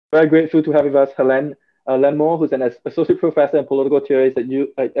Very grateful to have with us Hélène Landemore, who's an associate professor in political theories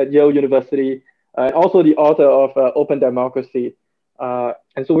at Yale University, and also the author of Open Democracy.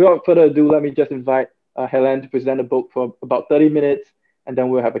 And so without further ado, let me just invite Hélène to present a book for about 30 minutes, and then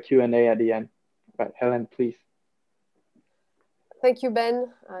we'll have a Q&A at the end. Right, Hélène, please. Thank you,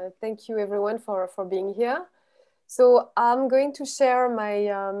 Ben. Thank you, everyone, for being here. So I'm going to share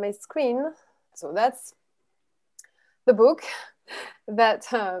my, my screen. So that's the book that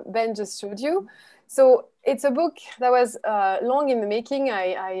Ben just showed you. So it's a book that was long in the making.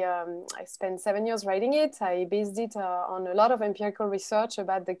 I spent 7 years writing it. I based it on a lot of empirical research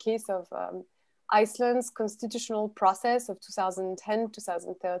about the case of Iceland's constitutional process of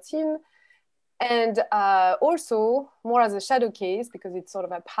 2010-2013. And also, more as a shadow case, because it sort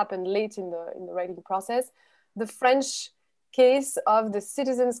of happened late in the writing process, the French case of the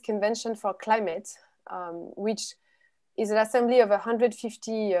Citizens' Convention for Climate, which is an assembly of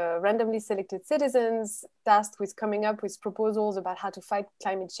 150 randomly selected citizens tasked with coming up with proposals about how to fight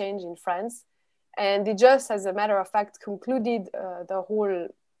climate change in France. And they just, as a matter of fact, concluded the whole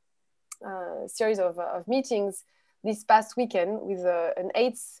series of meetings this past weekend with an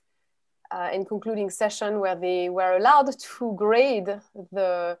eighth and concluding session where they were allowed to grade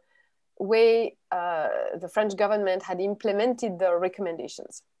the way the French government had implemented the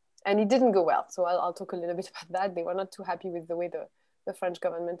recommendations. And it didn't go well. So I'll talk a little bit about that. They were not too happy with the way the French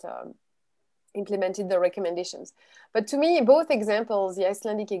government implemented the recommendations. But to me, both examples, the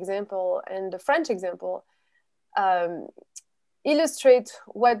Icelandic example and the French example, illustrate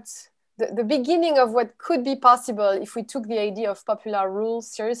what the beginning of what could be possible if we took the idea of popular rule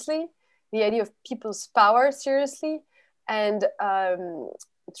seriously, the idea of people's power seriously, and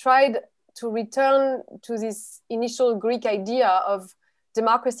tried to return to this initial Greek idea of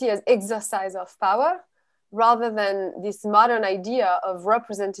democracy as exercise of power, rather than this modern idea of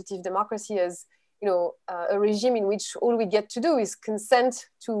representative democracy as, you know, a regime in which all we get to do is consent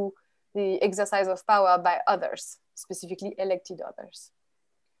to the exercise of power by others, specifically elected others.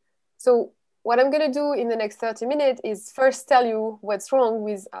 So what I'm going to do in the next 30 minutes is first tell you what's wrong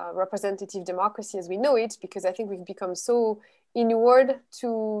with representative democracy as we know it, because I think we've become so inured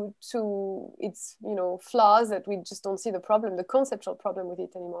to its, you know, flaws that we just don't see the problem, the conceptual problem with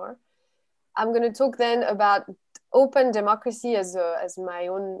it anymore. I'm going to talk then about open democracy as my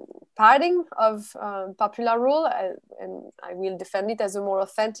own paradigm of popular rule, and I will defend it as a more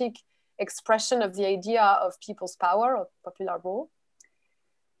authentic expression of the idea of people's power or popular rule.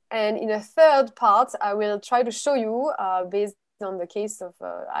 And in a third part, I will try to show you, based on the case of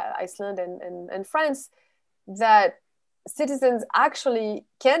Iceland and France, that citizens actually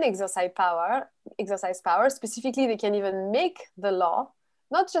can exercise power. Specifically, they can even make the law,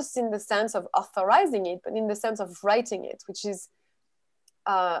 not just in the sense of authorizing it, but in the sense of writing it, which is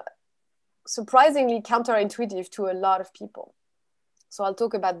surprisingly counterintuitive to a lot of people. So I'll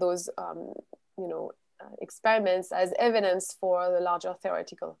talk about those, you know, experiments as evidence for the larger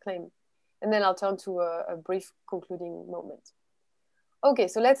theoretical claim. And then I'll turn to a brief concluding moment. Okay,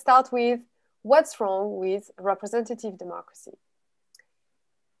 so let's start with what's wrong with representative democracy.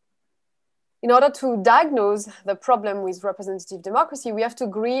 In order to diagnose the problem with representative democracy, we have to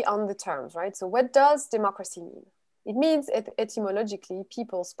agree on the terms, right? So what does democracy mean? It means etymologically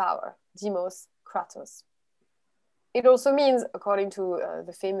people's power, demos, kratos. It also means, according to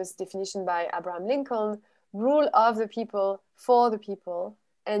the famous definition by Abraham Lincoln, rule of the people, for the people,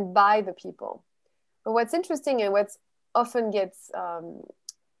 and by the people. But what's interesting and what often gets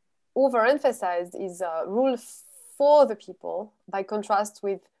overemphasized is rule for the people, by contrast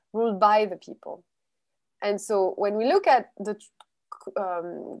with rule by the people. And so when we look at the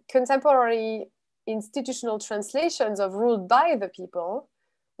contemporary institutional translations of rule by the people,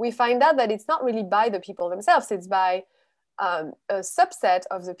 we find out that it's not really by the people themselves, it's by a subset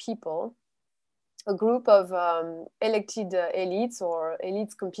of the people, a group of elected elites or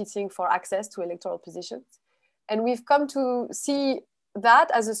elites competing for access to electoral positions. And we've come to see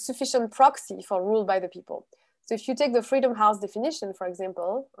that as a sufficient proxy for rule by the people. So if you take the Freedom House definition, for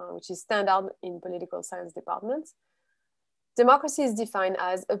example, which is standard in political science departments, democracy is defined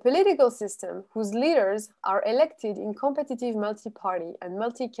as a political system whose leaders are elected in competitive multi-party and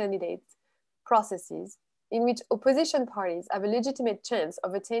multi-candidate processes in which opposition parties have a legitimate chance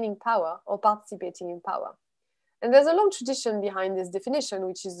of attaining power or participating in power. And there's a long tradition behind this definition,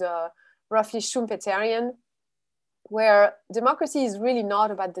 which is roughly Schumpeterian, where democracy is really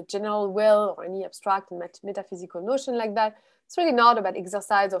not about the general will or any abstract and metaphysical notion like that. It's really not about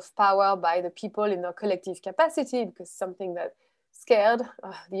exercise of power by the people in their collective capacity, because something that scared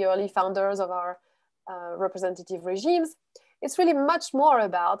the early founders of our representative regimes. It's really much more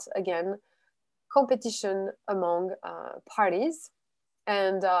about, again, competition among parties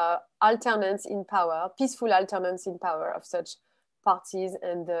and alternance in power, peaceful alternance in power of such parties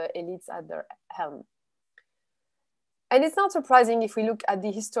and the elites at their helm. And it's not surprising if we look at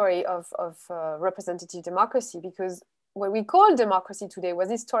the history of representative democracy, because what we call democracy today was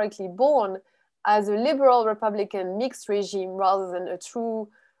historically born as a liberal republican mixed regime rather than a true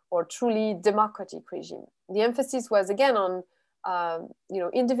or truly democratic regime. The emphasis was again on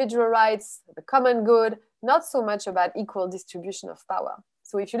individual rights, the common good, not so much about equal distribution of power.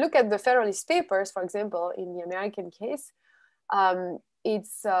 So if you look at the Federalist Papers, for example, in the American case,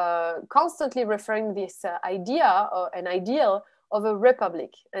 it's constantly referring this idea or an ideal of a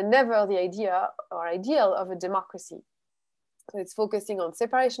republic and never the idea or ideal of a democracy. So it's focusing on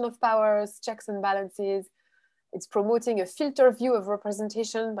separation of powers, checks and balances. It's promoting a filter view of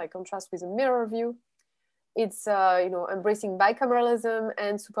representation by contrast with a mirror view. It's embracing bicameralism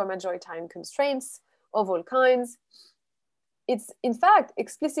and supermajoritarian constraints of all kinds. It's in fact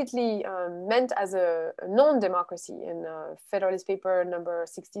explicitly meant as a non-democracy. In Federalist Paper number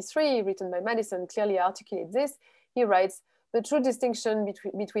 63, written by Madison, clearly articulates this. He writes, the true distinction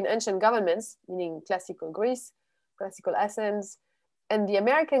between ancient governments, meaning classical Greece, classical Athens, and the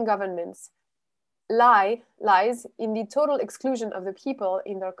American governments lies in the total exclusion of the people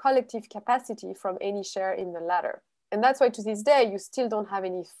in their collective capacity from any share in the latter. And that's why to this day, you still don't have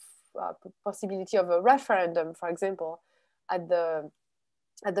any possibility of a referendum, for example, at the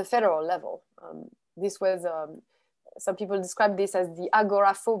federal level. This was, some people describe this as the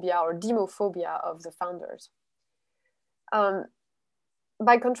agoraphobia or demophobia of the founders.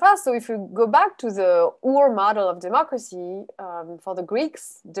 By contrast, so if you go back to the Ur model of democracy, for the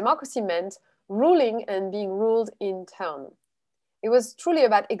Greeks, democracy meant ruling and being ruled in turn. It was truly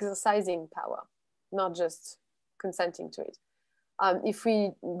about exercising power, not just consenting to it. If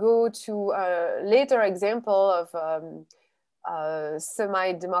we go to a later example of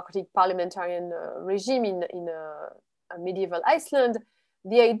semi-democratic parliamentarian regime in a medieval Iceland,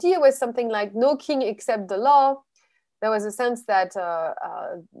 the idea was something like no king except the law. There was a sense that,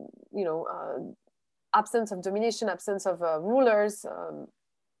 absence of domination, absence of rulers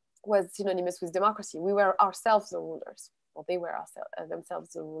was synonymous with democracy. We were ourselves the rulers, or they were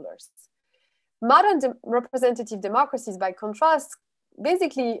themselves the rulers. Modern representative democracies, by contrast,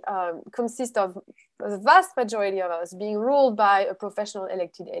 basically consist of the vast majority of us being ruled by a professional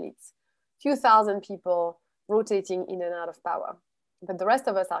elected elites, few thousand people rotating in and out of power. But the rest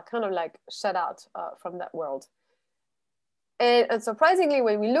of us are kind of like shut out from that world. And surprisingly,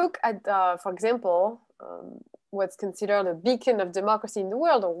 when we look at, for example, what's considered a beacon of democracy in the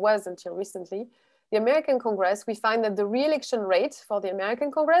world, or was until recently, the American Congress, we find that the re-election rate for the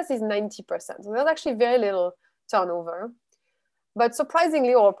American Congress is 90%. So there's actually very little turnover. But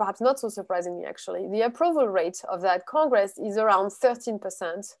surprisingly, or perhaps not so surprisingly actually, the approval rate of that Congress is around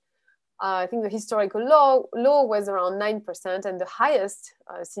 13%. I think the historical low was around 9%, and the highest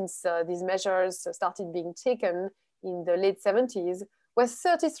since these measures started being taken in the late 70s was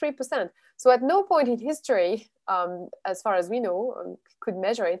 33%. So at no point in history, as far as we know, could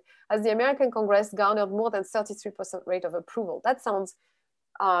measure it, has the American Congress garnered more than 33% rate of approval. That sounds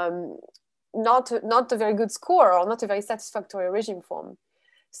not a very good score, or not a very satisfactory regime form.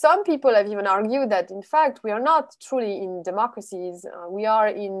 Some people have even argued that, in fact, we are not truly in democracies. We are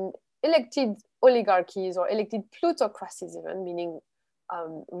in elected oligarchies or elected plutocracies even, meaning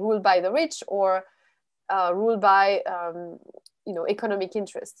ruled by the rich or ruled by economic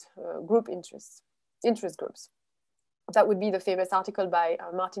interests, interest groups. That would be the famous article by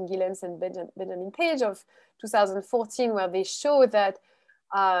Martin Gilens and Benjamin Page of 2014, where they show that,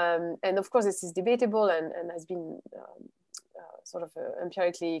 and of course this is debatable and has been sort of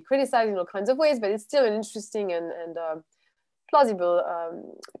empirically criticized in all kinds of ways, but it's still an interesting and plausible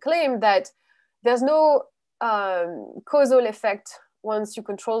claim that there's no causal effect once you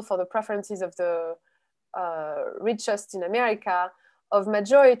control for the preferences of the richest in America of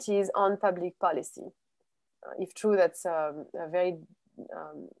majorities on public policy. If true, that's a very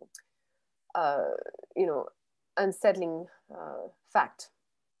unsettling fact.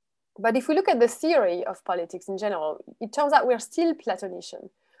 But if we look at the theory of politics in general, it turns out we're still Platonician.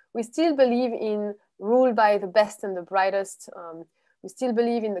 We still believe in rule by the best and the brightest. We still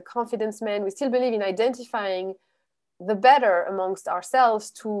believe in the confidence man. We still believe in identifying the better amongst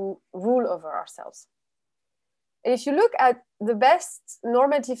ourselves to rule over ourselves. And if you look at the best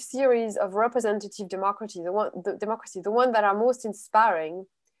normative theories of representative democracy, the one that are most inspiring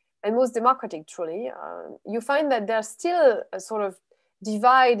and most democratic, truly, you find that there's still a sort of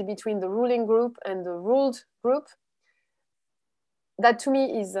divide between the ruling group and the ruled group. that to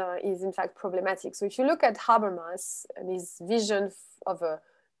me is in fact problematic. So if you look at Habermas and his vision of a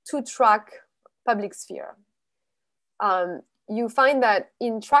two-track public sphere, you find that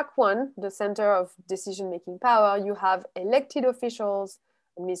in track one, the center of decision-making power, you have elected officials,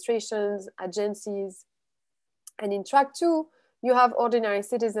 administrations, agencies. And in track two, you have ordinary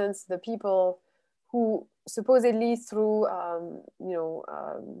citizens, the people who supposedly through,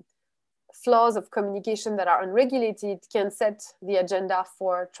 flaws of communication that are unregulated can set the agenda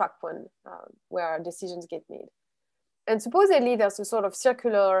for track one, where decisions get made. And supposedly there's a sort of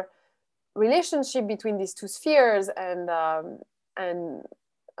circular relationship between these two spheres and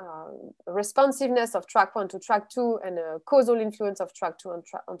responsiveness of track one to track two and a causal influence of track two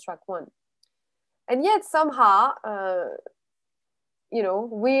on track one. And yet somehow,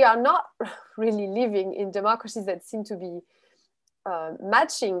 we are not really living in democracies that seem to be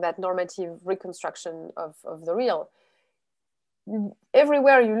matching that normative reconstruction of the real.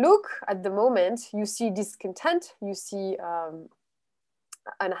 Everywhere you look at the moment, you see discontent, you see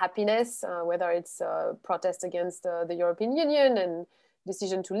unhappiness, whether it's protest against the European Union and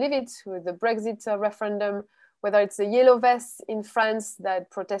decision to leave it with the Brexit referendum, whether it's the yellow vests in France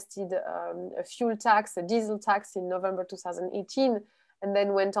that protested a fuel tax, a diesel tax in November 2018, and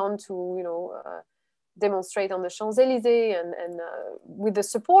then went on to, demonstrate on the Champs-Élysées and with the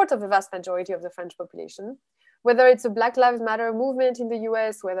support of the vast majority of the French population, whether it's a Black Lives Matter movement in the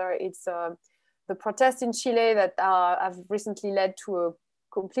US, whether it's the protests in Chile that have recently led to a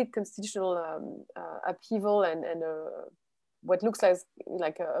complete constitutional upheaval and what looks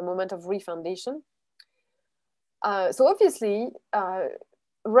like a moment of refoundation. So obviously,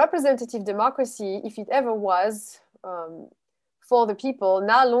 representative democracy, if it ever was, for the people,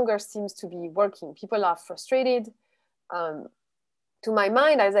 no longer seems to be working. People are frustrated. To my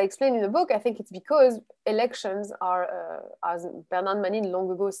mind, as I explained in the book, I think it's because elections are, as Bernard Manin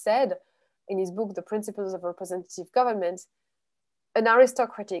long ago said in his book, The Principles of Representative Government, an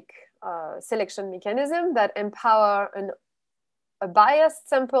aristocratic selection mechanism that empower a biased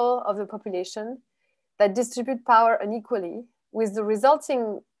sample of the population that distribute power unequally, with the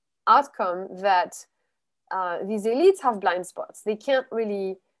resulting outcome that these elites have blind spots. They can't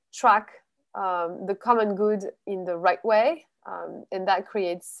really track the common good in the right way, and that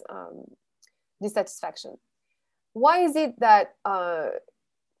creates dissatisfaction. Why is it that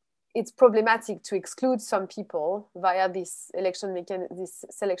it's problematic to exclude some people via this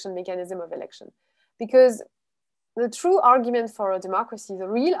selection mechanism of election? Because the true argument for a democracy, the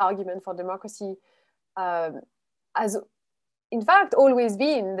real argument for democracy, has in fact always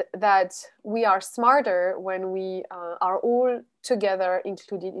been that we are smarter when we are all together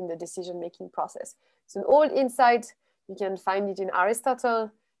included in the decision-making process. It's an old insight. You can find it in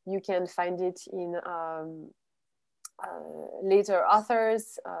Aristotle. You can find it in later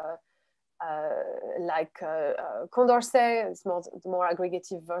authors like Condorcet. It's the more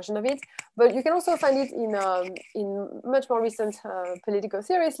aggregative version of it. But you can also find it in much more recent political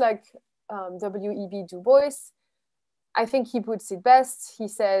theories like W.E.B. Du Bois. I think he puts it best. He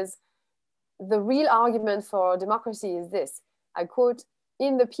says, the real argument for democracy is this, I quote,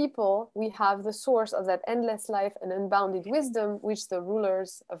 "In the people, we have the source of that endless life and unbounded wisdom which the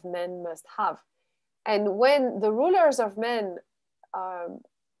rulers of men must have." And when the rulers of men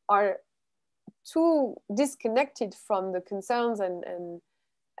are too disconnected from the concerns and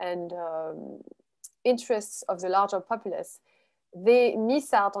interests of the larger populace, they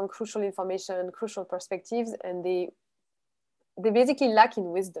miss out on crucial information, crucial perspectives, and they basically lack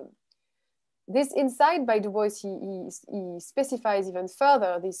in wisdom. This insight by Du Bois, he specifies even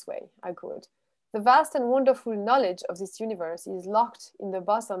further this way, I quote, "The vast and wonderful knowledge of this universe is locked in the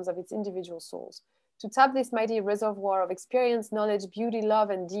bosoms of its individual souls. To tap this mighty reservoir of experience, knowledge, beauty, love,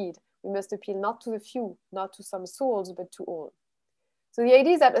 and deed, we must appeal not to the few, not to some souls, but to all." So the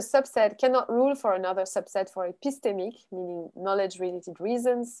idea is that a subset cannot rule for another subset for epistemic, meaning knowledge-related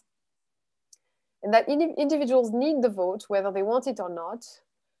reasons, and that individuals need the vote, whether they want it or not,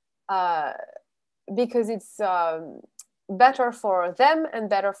 because it's better for them and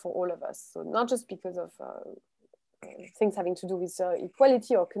better for all of us. So not just because of things having to do with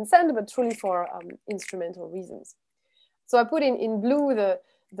equality or consent, but truly for instrumental reasons. So I put in blue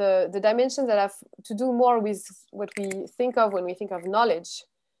the dimensions that have to do more with what we think of when we think of knowledge.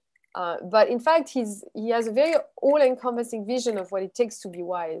 But in fact, he has a very all-encompassing vision of what it takes to be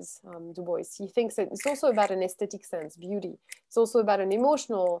wise, Du Bois. He thinks that it's also about an aesthetic sense, beauty. It's also about an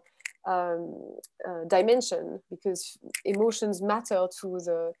emotional dimension, because emotions matter to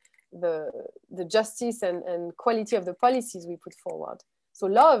the justice and quality of the policies we put forward. So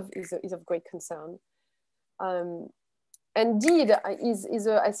love is of great concern. deed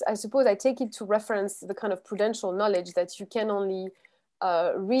I suppose I take it to reference the kind of prudential knowledge that you can only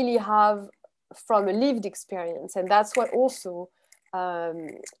really have from a lived experience. And that's what also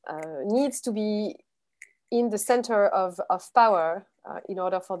needs to be in the center of power in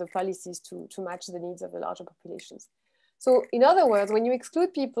order for the policies to match the needs of the larger populations. So in other words, when you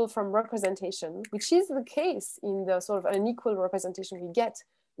exclude people from representation, which is the case in the sort of unequal representation we get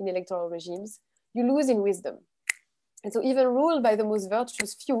in electoral regimes, you lose in wisdom. And so even rule by the most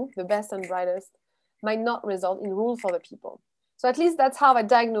virtuous few, the best and brightest, might not result in rule for the people. So at least that's how I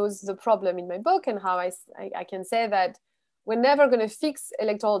diagnose the problem in my book, and how I can say that we're never going to fix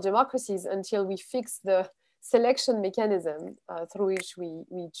electoral democracies until we fix the selection mechanism through which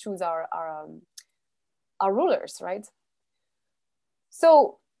we choose our rulers, right?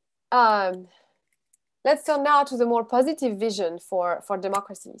 So let's turn now to the more positive vision for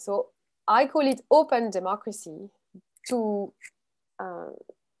democracy. So I call it open democracy to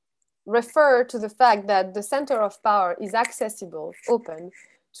refer to the fact that the center of power is accessible, open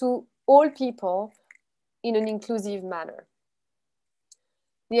to all people in an inclusive manner.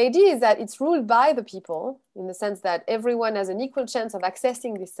 The idea is that it's ruled by the people, in the sense that everyone has an equal chance of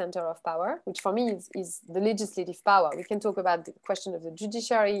accessing this center of power, which for me is the legislative power. We can talk about the question of the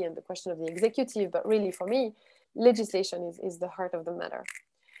judiciary and the question of the executive, but really for me, legislation is the heart of the matter.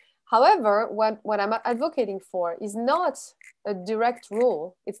 However, what I'm advocating for is not a direct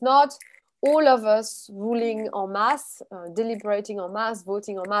rule. It's not all of us ruling en masse, deliberating en masse,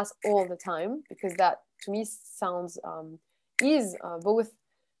 voting en masse all the time, because that to me sounds, is both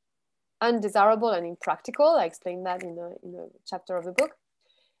undesirable and impractical. I explained that in a chapter of the book.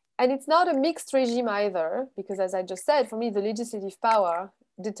 And it's not a mixed regime either, because as I just said, for me, the legislative power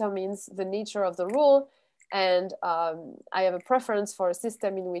determines the nature of the rule. And I have a preference for a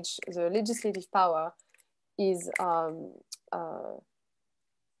system in which the legislative power is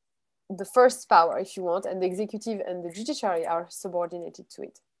the first power, if you want, and the executive and the judiciary are subordinated to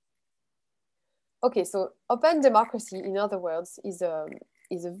it. Okay, so open democracy, in other words, is a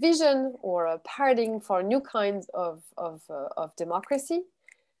vision or a paradigm for new kinds of democracy.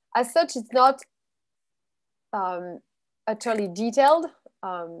 As such, it's not utterly detailed,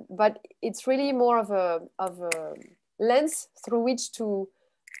 but it's really more of a lens through which to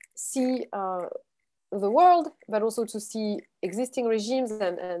see the world, but also to see existing regimes,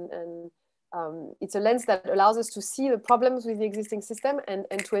 and it's a lens that allows us to see the problems with the existing system and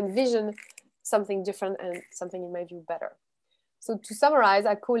to envision something different and something, in my view, better. So to summarize,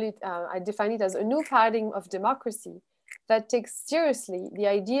 I define it as a new paradigm of democracy that takes seriously the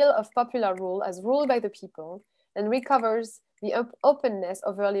ideal of popular rule as ruled by the people and recovers the openness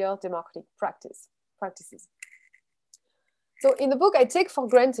of earlier democratic practices. So in the book, I take for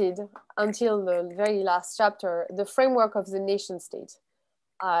granted, until the very last chapter, the framework of the nation state.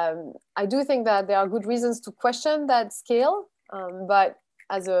 I do think that there are good reasons to question that scale, but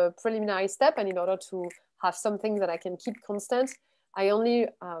as a preliminary step, and in order to have something that I can keep constant, I only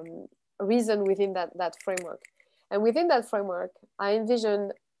reason within that framework. And within that framework, I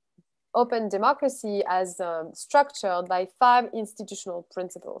envision open democracy as structured by 5 institutional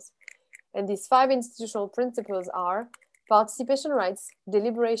principles. And these 5 institutional principles are participation rights,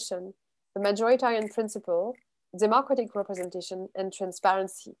 deliberation, the majoritarian principle, democratic representation, and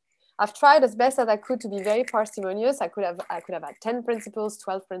transparency. I've tried as best as I could to be very parsimonious. I could have had 10 principles,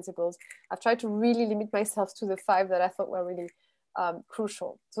 12 principles. I've tried to really limit myself to the 5 that I thought were really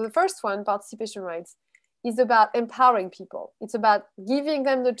crucial. So the first one, participation rights, is about empowering people. It's about giving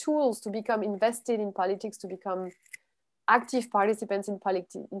them the tools to become invested in politics, to become active participants in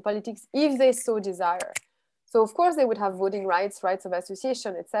politics if they so desire. So of course they would have voting rights, rights of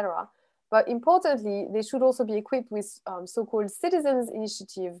association, etc. But importantly, they should also be equipped with so-called citizens'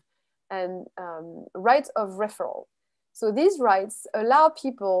 initiative and right of referral. So these rights allow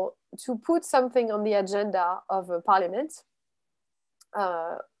people to put something on the agenda of a parliament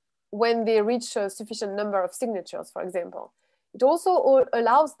when they reach a sufficient number of signatures, for example. It also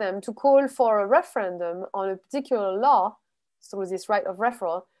allows them to call for a referendum on a particular law through this right of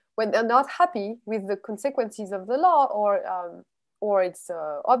referral when they're not happy with the consequences of the law or its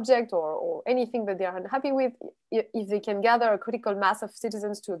object or anything that they're unhappy with. If they can gather a critical mass of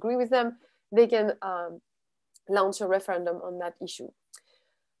citizens to agree with them, they can launch a referendum on that issue.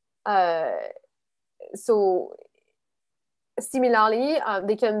 So similarly,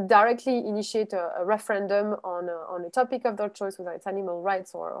 they can directly initiate a referendum on a topic of their choice, whether it's animal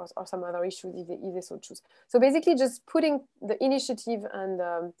rights or some other issues if they so choose. So basically just putting the initiative and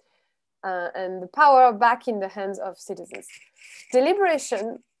the power back in the hands of citizens.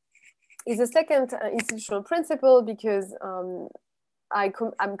 Deliberation is the second institutional principle, because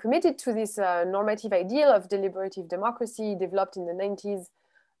I'm committed to this normative ideal of deliberative democracy developed in the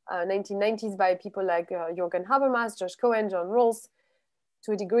 1990s by people like Jürgen Habermas, Josh Cohen, John Rawls,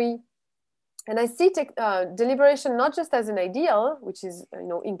 to a degree. And I see deliberation not just as an ideal, which is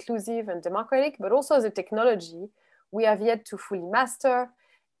inclusive and democratic, but also as a technology we have yet to fully master.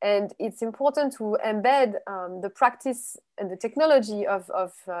 And it's important to embed the practice and the technology of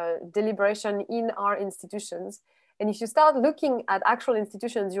deliberation in our institutions. And if you start looking at actual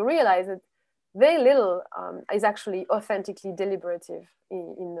institutions, you realize that very little is actually authentically deliberative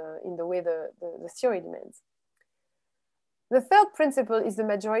in the way the theory demands. The third principle is the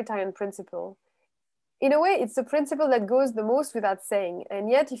majoritarian principle. In a way, it's the principle that goes the most without saying. And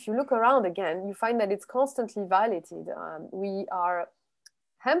yet, if you look around again, you find that it's constantly violated. We are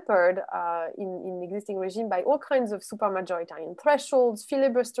hampered in existing regime by all kinds of supermajoritarian thresholds,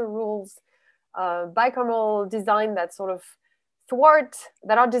 filibuster rules, bicameral design that sort of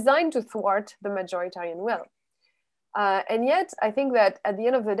are designed to thwart the majoritarian will. And yet, I think that at the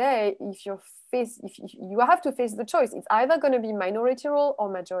end of the day, if you have to face the choice, it's either going to be minority rule or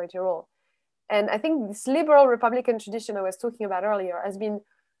majority rule. And I think this liberal Republican tradition I was talking about earlier has been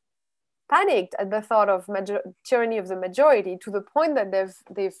panicked at the thought of tyranny of the majority, to the point that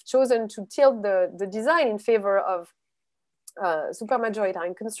they've chosen to tilt the design in favor of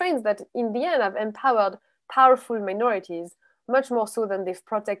supermajoritarian constraints that in the end have empowered powerful minorities much more so than they've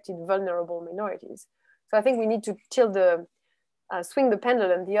protected vulnerable minorities. So I think we need to swing the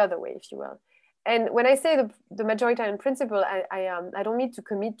pendulum the other way, if you will. And when I say the majoritarian principle, I don't mean to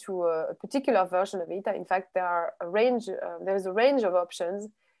commit to a particular version of it. In fact, there's a range of options,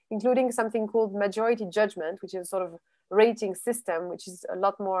 including something called majority judgment, which is a sort of rating system, which is a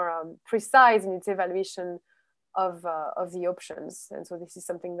lot more precise in its evaluation of the options. And so this is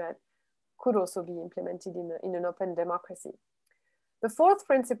something that could also be implemented in an open democracy. The fourth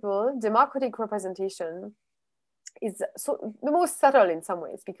principle, democratic representation, is the most subtle in some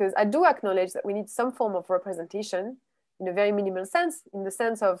ways, because I do acknowledge that we need some form of representation in a very minimal sense, in the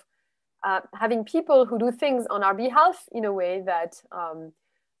sense of having people who do things on our behalf in a way that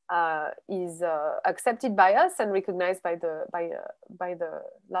is accepted by us and recognized by the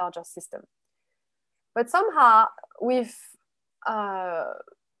larger system. But somehow we've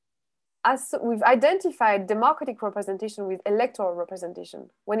identified democratic representation with electoral representation,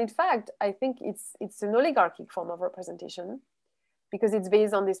 when in fact, I think it's an oligarchic form of representation, because it's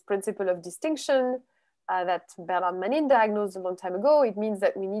based on this principle of distinction that Bernard Manin diagnosed a long time ago. It means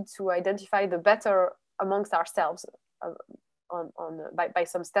that we need to identify the better amongst ourselves by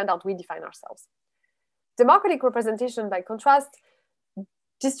some standard we define ourselves. Democratic representation, by contrast,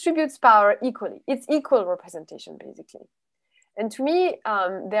 distributes power equally. It's equal representation, basically. And to me,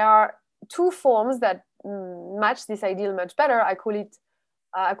 there are two forms that match this ideal much better. I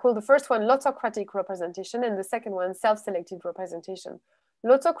call the first one lotocratic representation, and the second one self-selected representation.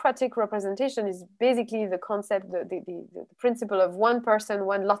 Lotocratic representation is basically the concept, the principle of one person,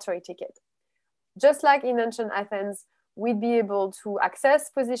 one lottery ticket. Just like in ancient Athens, we'd be able to access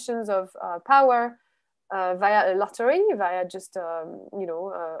positions of power via a lottery, via just a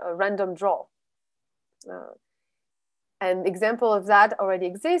random draw. An example of that already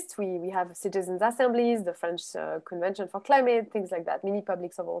exists. We have citizens' assemblies, the French Convention for Climate, things like that, mini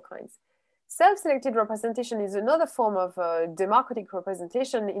publics of all kinds. Self-selected representation is another form of democratic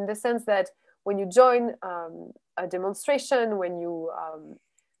representation, in the sense that when you join a demonstration, when you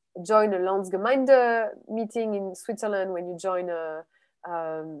join a Landsgemeinde meeting in Switzerland, when you join a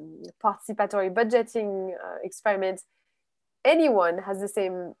participatory budgeting experiment, anyone has the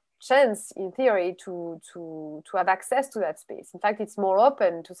same chance, in theory, to have access to that space. In fact, it's more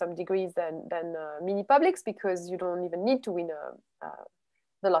open to some degrees than mini publics, because you don't even need to win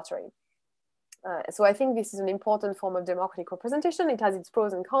the lottery. So I think this is an important form of democratic representation. It has its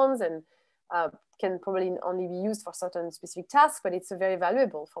pros and cons, and can probably only be used for certain specific tasks, but it's a very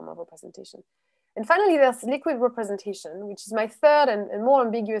valuable form of representation. And finally, there's liquid representation, which is my third and more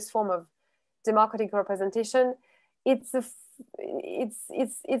ambiguous form of democratic representation. It's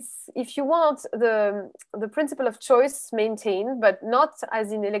if you want, the principle of choice maintained, but not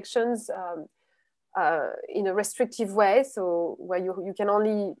as in elections in a restrictive way, so where you can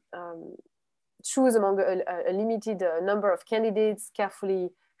only choose among a limited number of candidates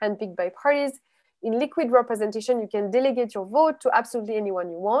carefully handpicked by parties. In liquid representation, you can delegate your vote to absolutely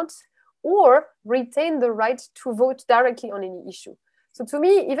anyone you want, or retain the right to vote directly on any issue. So to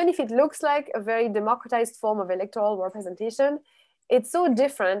me, even if it looks like a very democratized form of electoral representation, it's so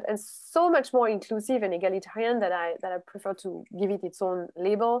different and so much more inclusive and egalitarian that I prefer to give it its own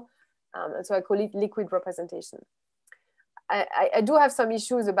label, And so I call it liquid representation. I do have some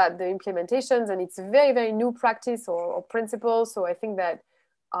issues about the implementations, and it's a very, very new practice or principle. So I think that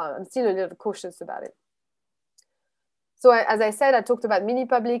I'm still a little cautious about it. So as I said, I talked about mini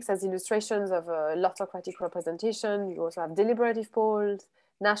publics as illustrations of autocratic representation. You also have deliberative polls,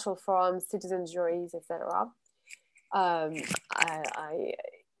 national forums, citizen juries, etc.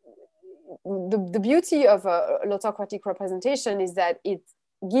 The beauty of an autocratic representation is that it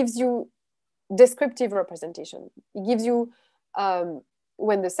gives you descriptive representation. It gives you,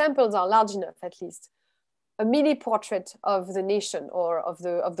 when the samples are large enough at least, a mini portrait of the nation or of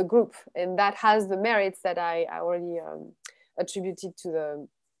the group, and that has the merits that I already attributed to the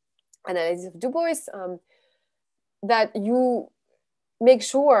analysis of Du Bois, that you make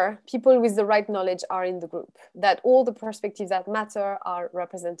sure people with the right knowledge are in the group, that all the perspectives that matter are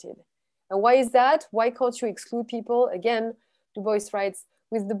represented. And why is that? Why can't you exclude people? Again, Du Bois writes,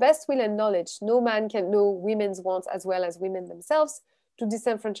 with the best will and knowledge, no man can know women's wants as well as women themselves. To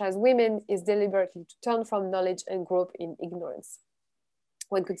disenfranchise women is deliberately to turn from knowledge and grope in ignorance.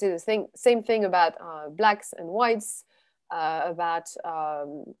 One could say the same thing about blacks and whites, about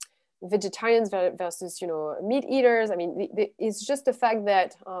vegetarians versus, meat eaters. I mean, it's just the fact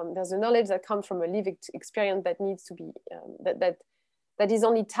that there's a knowledge that comes from a lived experience that needs to be, that is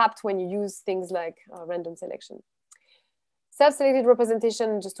only tapped when you use things like random selection. Self-selected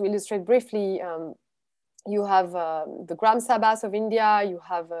representation, just to illustrate briefly, you have the Gram Sabhas of India, you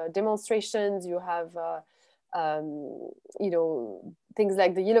have demonstrations, you have things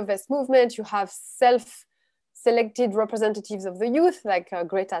like the Yellow Vest movement, you have self-selected representatives of the youth like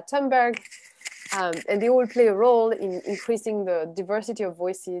Greta Thunberg, and they all play a role in increasing the diversity of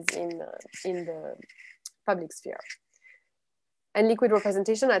voices in the public sphere. And liquid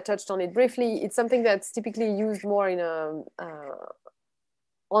representation, I touched on it briefly. It's something that's typically used more in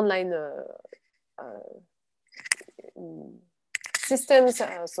online systems.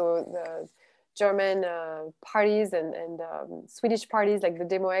 So the German parties and Swedish parties like the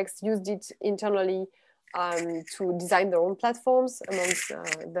DemoX used it internally to design their own platforms amongst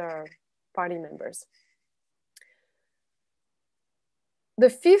their party members. The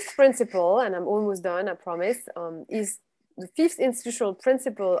fifth principle, and I'm almost done, I promise, is the fifth institutional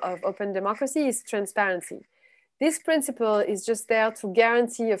principle of open democracy is transparency. This principle is just there to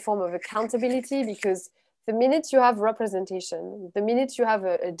guarantee a form of accountability, because the minute you have representation, the minute you have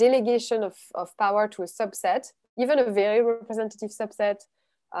a delegation of power to a subset, even a very representative subset,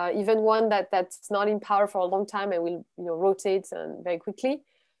 even one that's not in power for a long time and will rotate very quickly,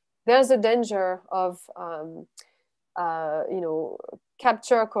 there's a danger of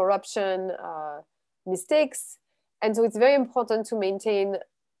capture, corruption, mistakes. And so it's very important to maintain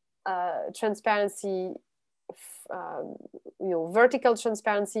transparency, vertical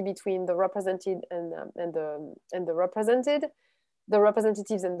transparency between the represented and the represented, the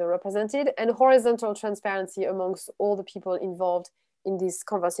representatives and the represented, and horizontal transparency amongst all the people involved in these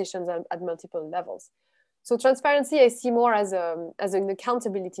conversations at multiple levels. So transparency I see more as an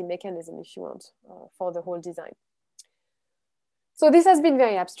accountability mechanism, if you want, for the whole design. So this has been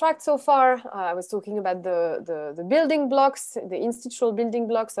very abstract so far. I was talking about the building blocks, the institutional building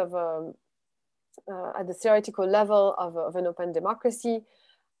blocks of at the theoretical level of an open democracy.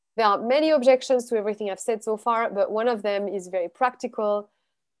 There are many objections to everything I've said so far, but one of them is very practical.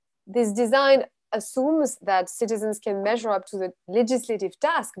 This design assumes that citizens can measure up to the legislative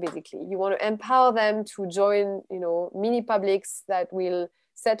task, basically. You want to empower them to join, mini publics that will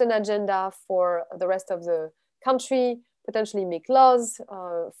set an agenda for the rest of the country, potentially make laws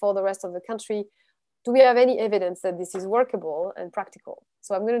for the rest of the country. Do we have any evidence that this is workable and practical?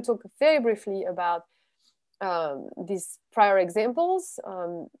 So I'm going to talk very briefly about these prior examples.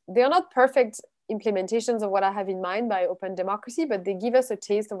 They are not perfect implementations of what I have in mind by open democracy, but they give us a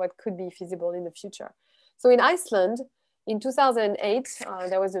taste of what could be feasible in the future. So in Iceland, in 2008,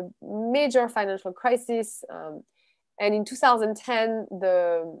 there was a major financial crisis. And in 2010,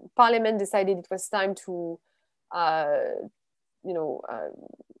 the parliament decided it was time to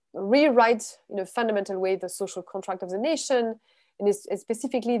rewrite in a fundamental way the social contract of the nation, and it's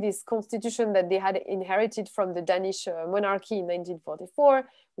specifically this constitution that they had inherited from the Danish monarchy in 1944,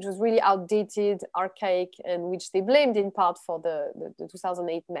 which was really outdated, archaic, and which they blamed in part for the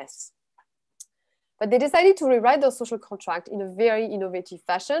 2008 mess. But they decided to rewrite the social contract in a very innovative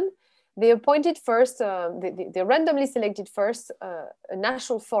fashion. They appointed first, they randomly selected first a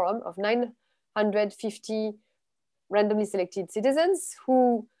national forum of 950 randomly selected citizens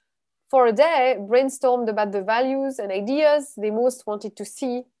who, for a day, brainstormed about the values and ideas they most wanted to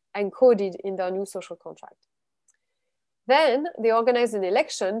see encoded in their new social contract. Then they organized an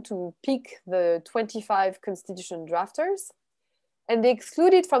election to pick the 25 constitution drafters, and they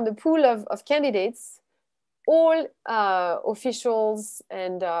excluded from the pool of candidates all officials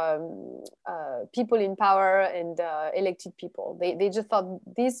and people in power and elected people. They just thought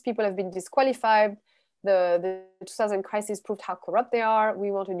these people have been disqualified. The 2000 crisis proved how corrupt they are. We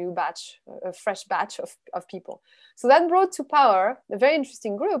want a new batch, a fresh batch of people. So that brought to power a very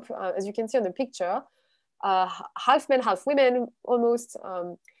interesting group, as you can see on the picture, half men, half women, almost.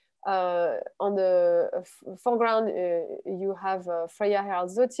 On the foreground, you have Freya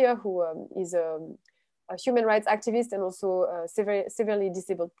Haraldsdottir, who is a human rights activist and also a severely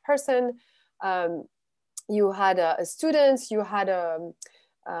disabled person. You had students, you had a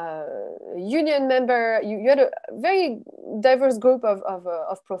union member, you had a very diverse group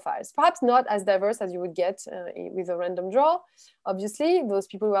of profiles, perhaps not as diverse as you would get with a random draw. Obviously, those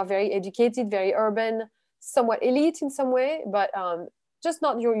people who are very educated, very urban, somewhat elite in some way, but just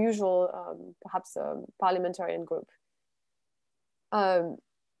not your usual, perhaps parliamentarian group.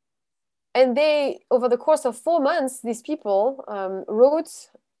 And they, over the course of 4 months, these people wrote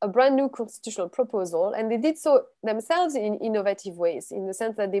a brand new constitutional proposal, and they did so themselves in innovative ways, in the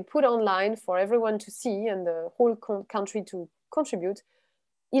sense that they put online for everyone to see and the whole country to contribute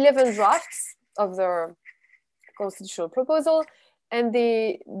 11 drafts of their constitutional proposal, and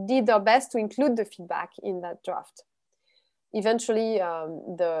they did their best to include the feedback in that draft. Eventually,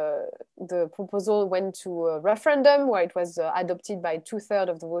 the proposal went to a referendum where it was adopted by 2/3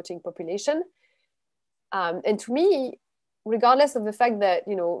 of the voting population. And to me, regardless of the fact that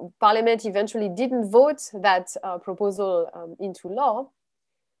Parliament eventually didn't vote that proposal into law,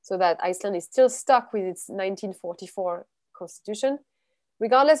 so that Iceland is still stuck with its 1944 constitution,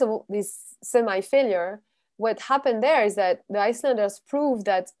 regardless of this semi-failure, what happened there is that the Icelanders proved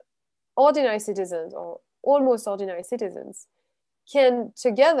that ordinary citizens, or almost ordinary citizens, can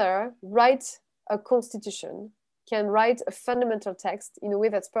together write a constitution, can write a fundamental text in a way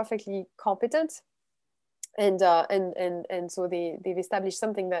that's perfectly competent. And so they've established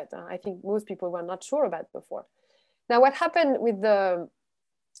something that I think most people were not sure about before. Now, what happened with the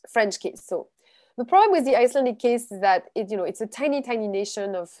French case? So the problem with the Icelandic case is that it's a tiny, tiny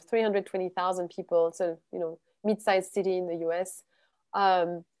nation of 320,000 people. It's a mid-sized city in the US.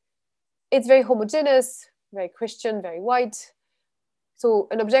 It's very homogeneous, very Christian, very white. So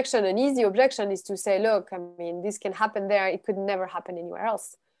an easy objection is to say, look, I mean, this can happen there. It could never happen anywhere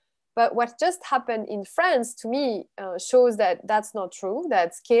else. But what just happened in France, to me, shows that that's not true,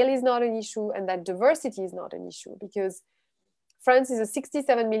 that scale is not an issue, and that diversity is not an issue, because France is a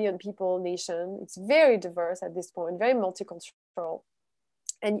 67 million people nation. It's very diverse at this point, very multicultural.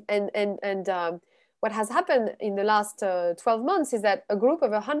 And what has happened in the last 12 months is that a group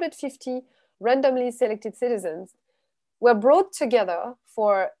of 150 randomly selected citizens were brought together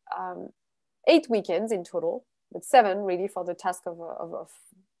for 8 weekends in total, but 7 really for the task of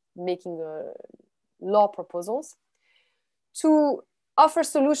making law proposals, to offer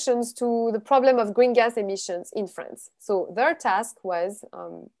solutions to the problem of green gas emissions in France. So their task was,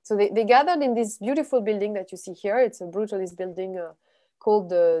 so they gathered in this beautiful building that you see here. It's a brutalist building called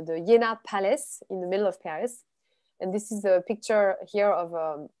the Iéna Palace in the middle of Paris. And this is a picture here of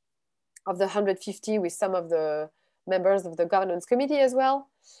the 150 with some of the members of the governance committee as well.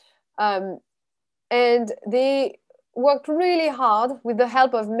 And they worked really hard with the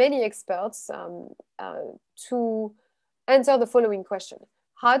help of many experts to answer the following question: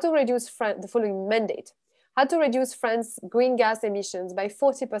 how to reduce the following mandate: how to reduce France's green gas emissions by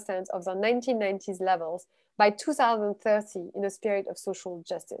 40% of the 1990s levels by 2030 in a spirit of social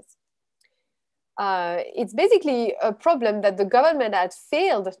justice. It's basically a problem that the government had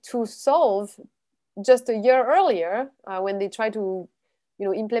failed to solve just a year earlier when they tried to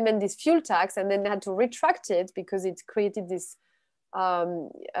implement this fuel tax, and then they had to retract it because it created this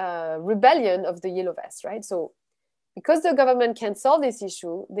rebellion of the yellow vests, right? So because the government can't solve this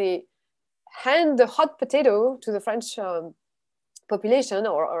issue, they hand the hot potato to the French population,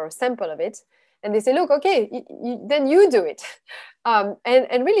 or a sample of it, and they say, look, okay, then you do it.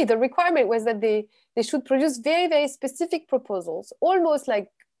 And really the requirement was that they should produce very, very specific proposals, almost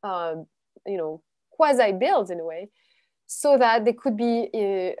like, quasi-bills in a way, so that they could be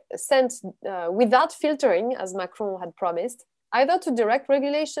sent without filtering, as Macron had promised, either to direct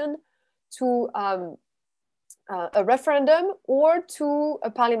regulation, to a referendum, or to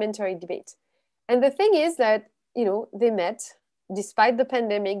a parliamentary debate. And the thing is that, they met despite the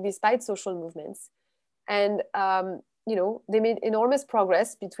pandemic, despite social movements. And, they made enormous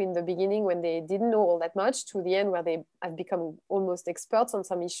progress between the beginning when they didn't know all that much to the end where they have become almost experts on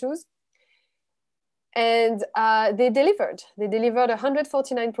some issues. And they delivered. They delivered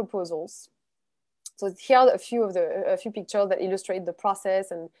 149 proposals. So here are a few pictures that illustrate the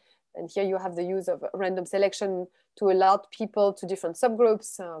process, and here you have the use of random selection to allow people to different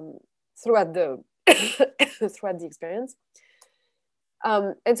subgroups throughout the throughout the experience.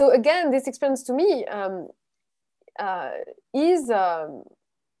 And so again, this experience to me is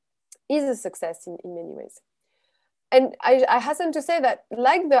a success in many ways. And I hasten to say that,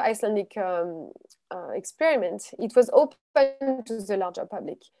 like the Icelandic experiment, it was open to the larger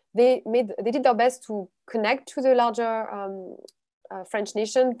public. They did their best to connect to the larger French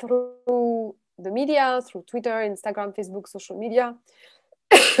nation through the media, through Twitter, Instagram, Facebook, social media.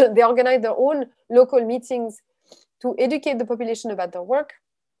 They organized their own local meetings to educate the population about their work.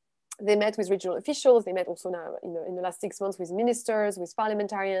 They met with regional officials. They met also now in the last 6 months with ministers, with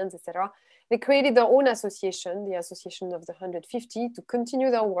parliamentarians, etc. They created their own association, the Association of the 150, to continue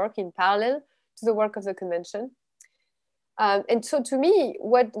their work in parallel to the work of the convention. And so, to me,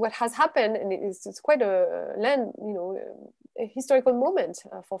 what has happened, and it's quite a historical moment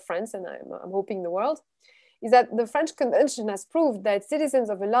for France, and I'm hoping the world, is that the French Convention has proved that citizens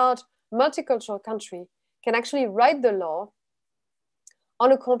of a large multicultural country can actually write the law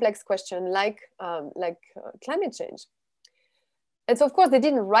on a complex question like climate change. And so, of course, they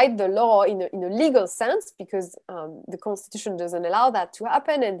didn't write the law in a legal sense, because the Constitution doesn't allow that to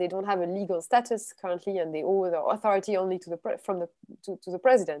happen, and they don't have a legal status currently, and they owe their authority only to the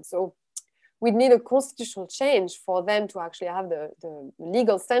president. So we'd need a constitutional change for them to actually have the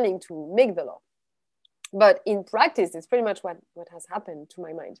legal standing to make the law. But in practice, it's pretty much what has happened, to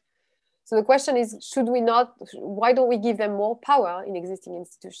my mind. So the question is, why don't we give them more power in existing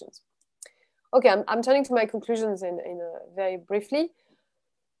institutions? Okay, I'm turning to my conclusions very briefly.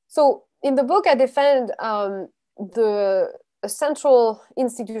 So in the book, I defend a central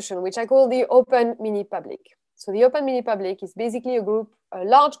institution, which I call the open mini-public. So the open mini-public is basically a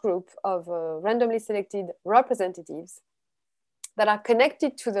large group of randomly selected representatives that are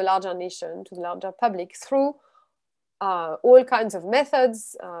connected to the larger nation, to the larger public, through all kinds of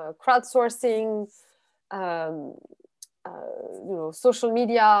methods, crowdsourcing, social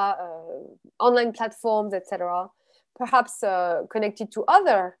media, online platforms, etc. Perhaps connected to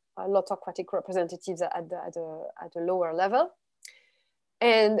other autocratic representatives at a lower level.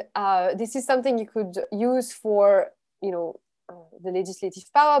 And this is something you could use for, the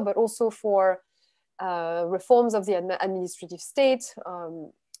legislative power, but also for reforms of the administrative state,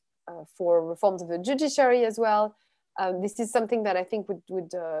 for reforms of the judiciary as well. This is something that I think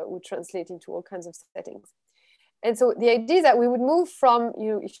would translate into all kinds of settings. And so the idea is that we would move from,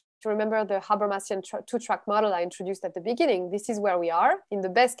 if you remember the Habermasian two-track model I introduced at the beginning, this is where we are. In the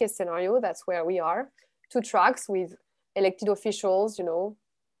best case scenario, that's where we are. 2 tracks with elected officials,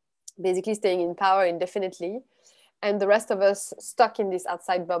 basically staying in power indefinitely, and the rest of us stuck in this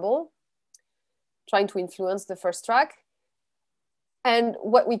outside bubble, trying to influence the first track. And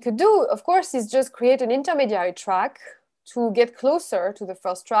what we could do, of course, is just create an intermediary track to get closer to the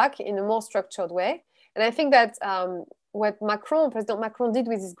first track in a more structured way. And I think that what President Macron did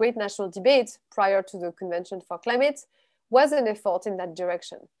with his great national debate prior to the Convention for Climate was an effort in that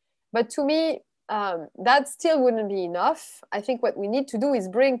direction. But to me, that still wouldn't be enough. I think what we need to do is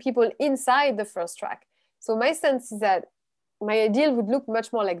bring people inside the first track. So my sense is that my ideal would look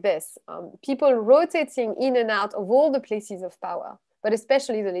much more like this. People rotating in and out of all the places of power, but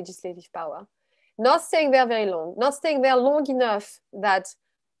especially the legislative power. Not staying there very long, not staying there long enough that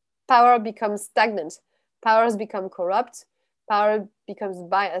power becomes stagnant, powers become corrupt, power becomes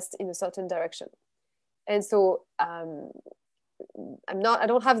biased in a certain direction. And so I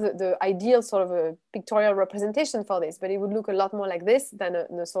don't have the ideal sort of a pictorial representation for this, but it would look a lot more like this than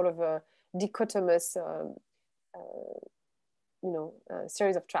a sort of a dichotomous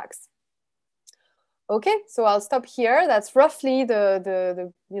series of tracks. Okay, so I'll stop here. That's roughly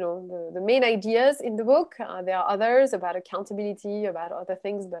the main ideas in the book. There are others about accountability, about other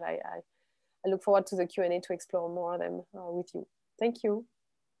things, but I look forward to the Q&A to explore more of them with you. Thank you.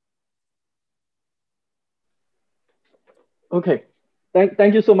 Okay,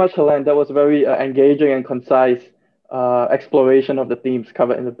 thank you so much, Hélène. That was a very engaging and concise exploration of the themes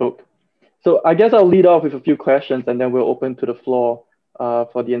covered in the book. So I guess I'll lead off with a few questions, and then we'll open to the floor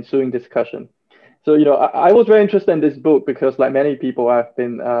for the ensuing discussion. So, I was very interested in this book because, like many people, I've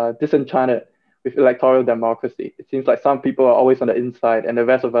been disenchanted with electoral democracy. It seems like some people are always on the inside and the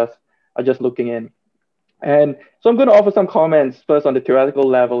rest of us are just looking in. And so I'm going to offer some comments first on the theoretical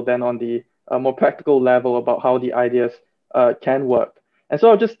level, then on the more practical level about how the ideas can work. And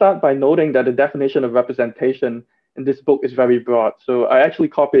so I'll just start by noting that the definition of representation in this book is very broad. So I actually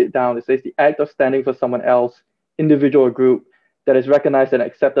copied it down. It says the act of standing for someone else, individual or group, that is recognized and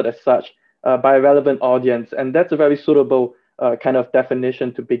accepted as such by a relevant audience. And that's a very suitable kind of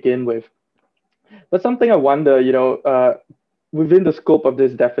definition to begin with. But something I wonder, within the scope of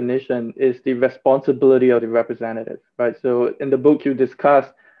this definition is the responsibility of the representative, right? So in the book, you discuss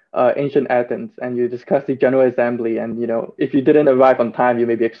ancient Athens and you discuss the General Assembly. And, if you didn't arrive on time, you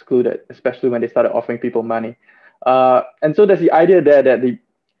may be excluded, especially when they started offering people money. And so there's the idea there that the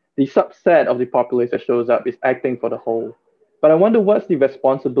subset of the populace that shows up is acting for the whole. But I wonder what's the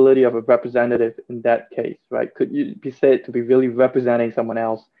responsibility of a representative in that case, right? Could you be said to be really representing someone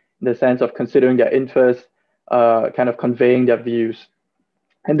else in the sense of considering their interests, kind of conveying their views?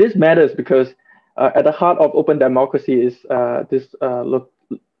 And this matters because at the heart of open democracy is this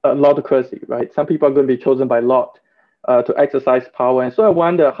lotocracy, right? Some people are going to be chosen by lot to exercise power. And so I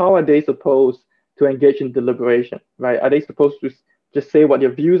wonder, how are they supposed to engage in deliberation, right? Are they supposed to just say what their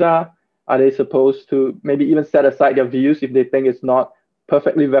views are? Are they supposed to maybe even set aside their views if they think it's not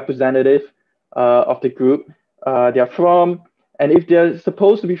perfectly representative of the group they're from? And if they're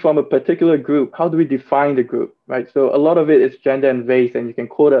supposed to be from a particular group, how do we define the group, right? So a lot of it is gender and race, and you can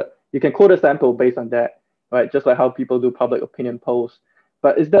quote a sample based on that, right? Just like how people do public opinion polls.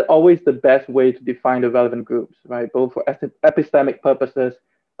 But is that always the best way to define the relevant groups, right? Both for epistemic purposes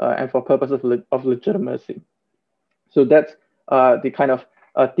and for purposes of legitimacy. So that's the kind of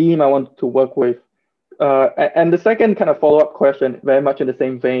theme I want to work with. And the second kind of follow-up question, very much in the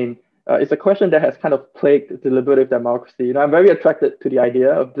same vein, is a question that has kind of plagued deliberative democracy. I'm very attracted to the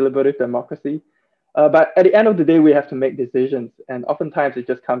idea of deliberative democracy, but at the end of the day, we have to make decisions, and oftentimes it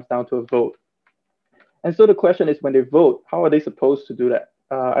just comes down to a vote. And so the question is, when they vote, how are they supposed to do that?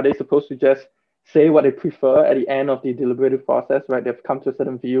 Are they supposed to just say what they prefer at the end of the deliberative process, right? They've come to a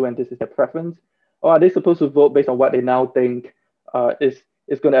certain view and this is their preference. Or are they supposed to vote based on what they now think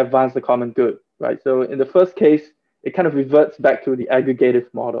is going to advance the common good, right? So in the first case, it kind of reverts back to the aggregative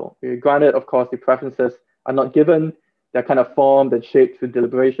model. Granted, of course, the preferences are not given. They're kind of formed and shaped through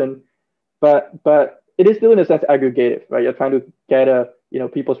deliberation. But it is still in a sense aggregative, right? You're trying to gather,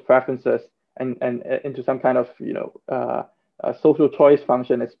 people's preferences and into some kind of, a social choice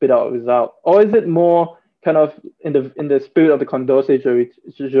function and spit out a result? Or is it more kind of in the spirit of the Condorcet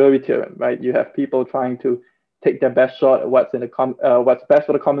jury theorem, right? You have people trying to take their best shot at what's best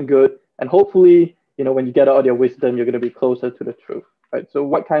for the common good, and hopefully, when you get all their wisdom, you're going to be closer to the truth, right? So,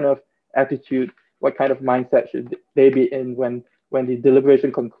 what kind of attitude, what kind of mindset should they be in when the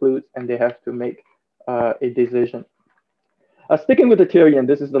deliberation concludes and they have to make a decision? Sticking with the theory, and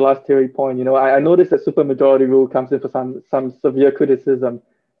this is the last theory point, I noticed that supermajority rule comes in for some severe criticism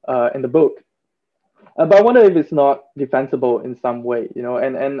in the book. But I wonder if it's not defensible in some way,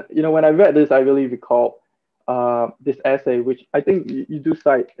 and when I read this, I really recall this essay, which I think you do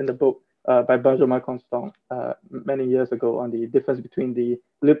cite in the book by Benjamin Constant many years ago, on the difference between the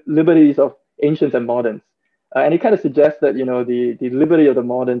liberties of ancients and moderns. And he kind of suggests that, the liberty of the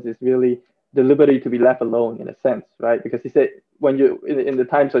moderns is really the liberty to be left alone, in a sense, right? Because he said when you in the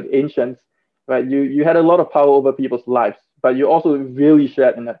times of the ancients, right, you had a lot of power over people's lives, but you also really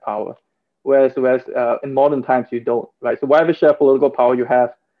shared in that power. Whereas in modern times you don't, right? So whatever share political power you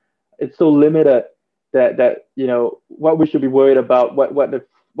have, it's so limited that what we should be worried about, what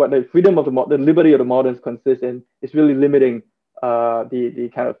the freedom of the liberty of the moderns consists in, is really limiting the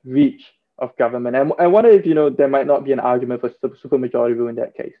kind of reach of government. And I wonder if there might not be an argument for supermajority rule in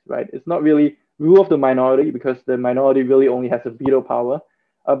that case, right? It's not really rule of the minority, because the minority really only has a veto power,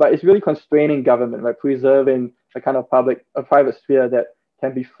 but it's really constraining government, right? Preserving a kind of private sphere that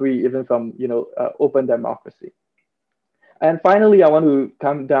can be free even from open democracy. And finally, I want to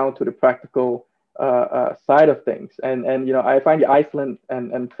come down to the practical side of things, and I find the Iceland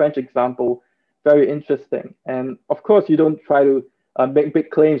and French example very interesting. And of course, you don't try to make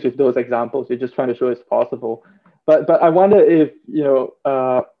big claims with those examples. You're just trying to show it's possible. But I wonder if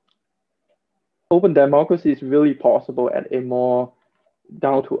open democracy is really possible at a more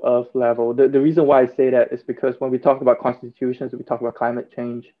down-to-earth level. The reason why I say that is because when we talk about constitutions, we talk about climate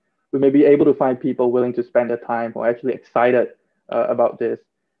change, we may be able to find people willing to spend their time or actually excited about this.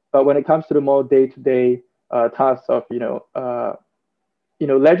 But when it comes to the more day-to-day tasks of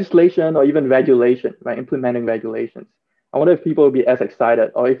legislation or even regulation, right, implementing regulations, I wonder if people will be as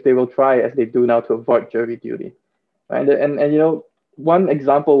excited, or if they will try as they do now to avoid jury duty. Right? And one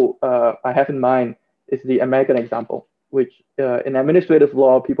example I have in mind is the American example, which in administrative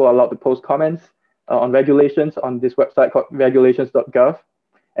law, people are allowed to post comments on regulations on this website called regulations.gov.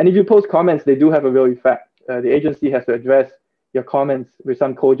 And if you post comments, they do have a real effect. The agency has to address your comments with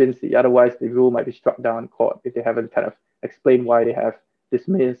some cogency. Otherwise, the rule might be struck down in court if they haven't kind of explained why they have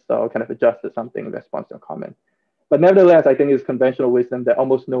dismissed or kind of adjusted something in response to a comment. But nevertheless, I think it's conventional wisdom that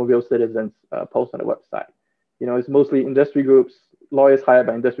almost no real citizens post on the website. It's mostly industry groups, lawyers hired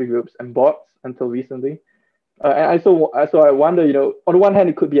by industry groups, and bots until recently. And so I wonder, on the one hand,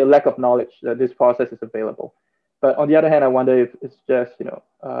 it could be a lack of knowledge that this process is available. But on the other hand, I wonder if it's just,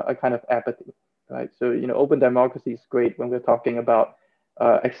 a kind of apathy, right? So, open democracy is great when we're talking about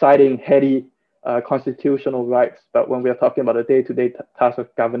exciting, heady constitutional rights. But when we're talking about a day-to-day task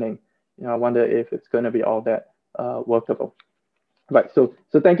of governing, I wonder if it's going to be all that workable. Right. So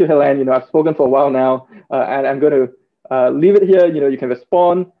thank you, Hélène. I've spoken for a while now, and I'm going to leave it here. You can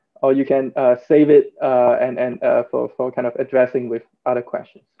respond, or you can save it for kind of addressing with other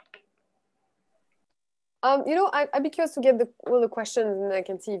questions. I'd be curious to get all the questions, and I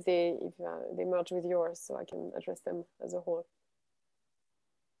can see if they merge with yours, so I can address them as a whole.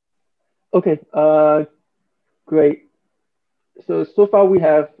 Okay, great. So far we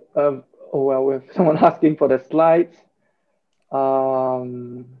have, we have someone asking for the slides.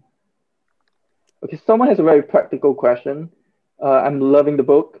 Okay, someone has a very practical question. I'm loving the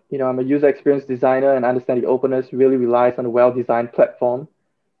book. I'm a user experience designer, and understanding openness really relies on a well-designed platform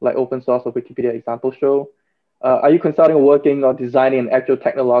like open source or Wikipedia example show. Are you consulting or working or designing an actual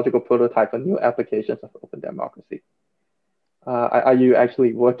technological prototype for new applications of open democracy? Are you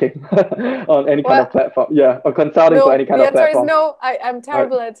actually working on any kind of platform? Yeah, or consulting for any kind of platform? The answer is no. I'm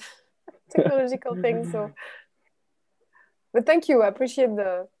terrible at technological things. So, but thank you. I appreciate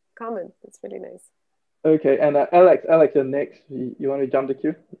the comment. It's really nice. Okay, and Alex, you're next. You want to jump the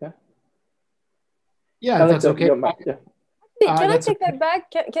queue? Yeah. Yeah, Alex, that's okay. Yeah. Can I take that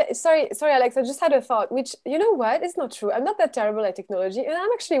back? Sorry, Alex. I just had a thought. Which, you know what? It's not true. I'm not that terrible at technology, and I'm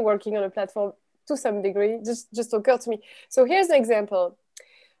actually working on a platform to some degree. Just occurred to me. So here's an example.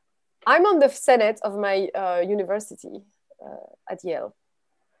 I'm on the Senate of my university at Yale.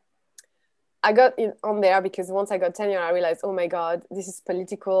 I got on there because once I got tenure, I realized, oh my God, this is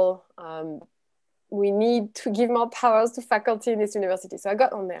political. We need to give more powers to faculty in this university. So I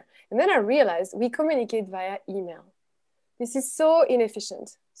got on there. And then I realized we communicate via email. This is so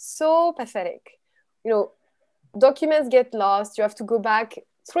inefficient, so pathetic. Documents get lost. You have to go back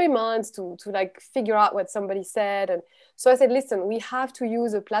 3 months to like figure out what somebody said. And so I said, listen, we have to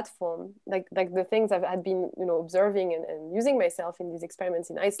use a platform like the things I've had been observing and using myself in these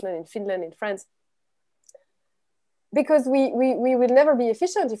experiments in Iceland, in Finland, in France. Because we will never be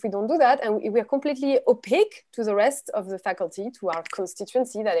efficient if we don't do that, and we are completely opaque to the rest of the faculty, to our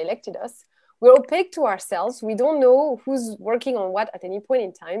constituency that elected us. We're opaque to ourselves. We don't know who's working on what at any point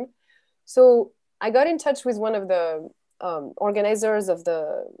in time. So I got in touch with one of the organizers of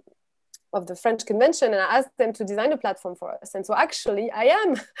the French convention, and I asked them to design a platform for us. And so actually, I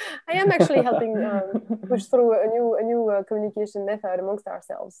am actually helping push through a new communication method amongst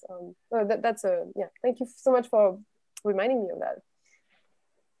ourselves. So that's thank you so much for reminding me of that.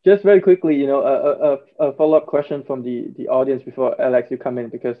 Just very quickly, a follow-up question from the audience before Alex, you come in,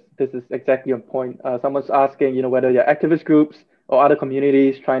 because this is exactly on point. Someone's asking, whether you're activist groups or other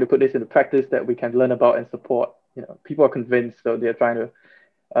communities trying to put this into practice that we can learn about and support. People are convinced, so they're trying to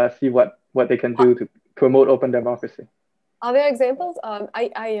see what they can do to promote open democracy. Are there examples? Are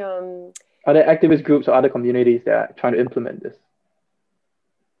there activist groups or other communities that are trying to implement this?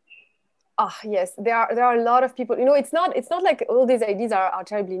 Yes, there are a lot of people. It's not like all these ideas are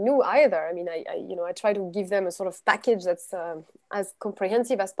terribly new either. I mean, I try to give them a sort of package that's as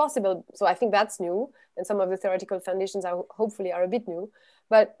comprehensive as possible. So I think that's new, and some of the theoretical foundations hopefully are a bit new.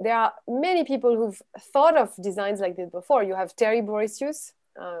 But there are many people who've thought of designs like this before. You have Terry Borisius.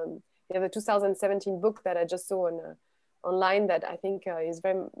 You have a 2017 book that I just saw online that I think is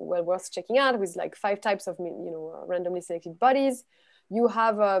very well worth checking out, with like 5 types of randomly selected bodies. You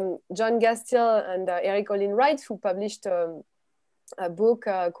have John Gastill and Eric Olin Wright, who published a book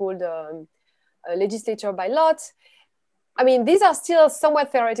called Legislature by Lot. I mean, these are still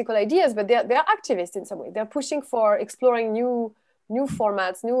somewhat theoretical ideas, but they're activists in some way. They're pushing for exploring new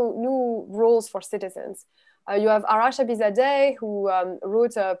formats, new roles for citizens. You have Arash Abizadeh, who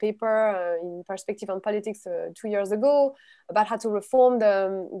wrote a paper in Perspective on Politics 2 years ago about how to reform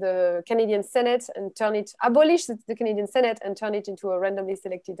the Canadian Senate and abolish the Canadian Senate and turn it into a randomly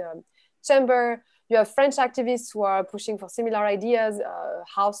selected chamber. You have French activists who are pushing for similar ideas,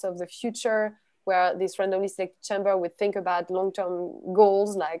 House of the Future, where this randomly selected chamber would think about long-term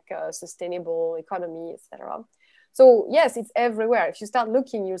goals like sustainable economy, etc. So yes, it's everywhere. If you start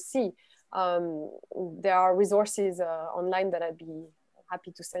looking, you'll see. There are resources online that I'd be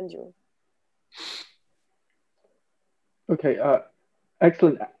happy to send you. Okay,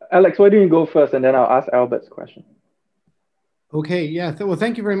 excellent. Alex, why don't you go first, and then I'll ask Albert's question. Okay, yeah. Well,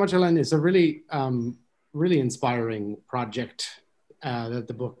 thank you very much, Hélène. It's a really, really inspiring project that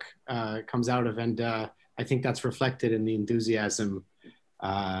the book comes out of, and I think that's reflected in the enthusiasm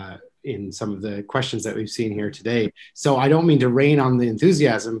in some of the questions that we've seen here today. So I don't mean to rain on the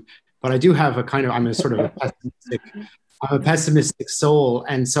enthusiasm, but I do have a kind of, I'm a sort of a pessimistic soul.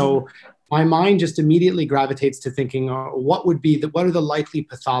 And so my mind just immediately gravitates to thinking, what are the likely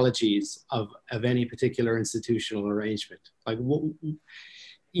pathologies of any particular institutional arrangement? Like,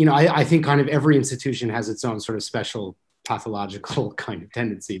 you know, I think kind of every institution has its own sort of special pathological kind of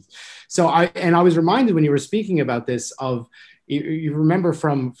tendencies. So I was reminded when you were speaking about this of, you remember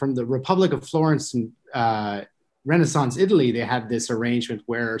from the Republic of Florence and Renaissance Italy, they had this arrangement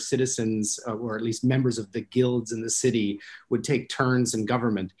where citizens, or at least members of the guilds in the city, would take turns in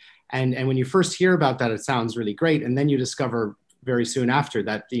government. And when you first hear about that, it sounds really great. And then you discover very soon after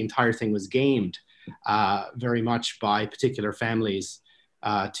that the entire thing was gamed very much by particular families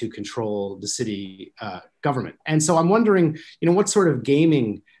to control the city government. And so I'm wondering, you know, what sort of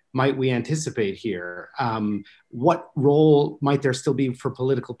gaming might we anticipate here? What role might there still be for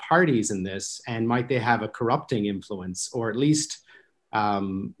political parties in this? And might they have a corrupting influence, or at least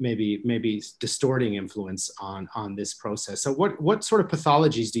maybe distorting influence on this process? So what sort of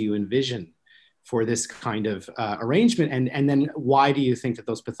pathologies do you envision for this kind of arrangement? And then why do you think that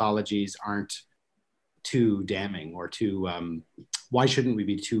those pathologies aren't too damning, or too, why shouldn't we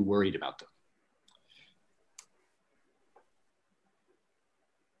be too worried about them?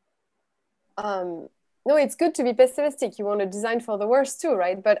 No, it's good to be pessimistic. You want to design for the worst too,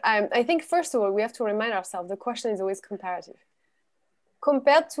 right? But I think, first of all, we have to remind ourselves the question is always comparative.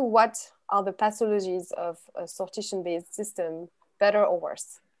 Compared to what are the pathologies of a sortition-based system, better or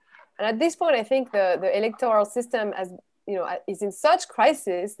worse? And at this point, I think the electoral system, as you know, is in such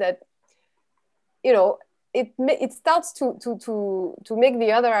crisis that, you know, it starts to make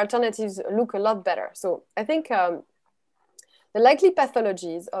the other alternatives look a lot better. So I think the likely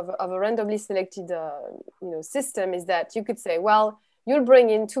pathologies of a randomly selected system is that you could say, well, you'll bring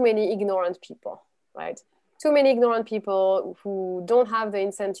in too many ignorant people, right? Too many ignorant people who don't have the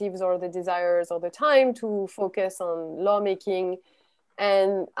incentives or the desires or the time to focus on lawmaking.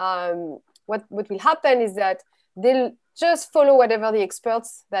 And what will happen is that they'll just follow whatever the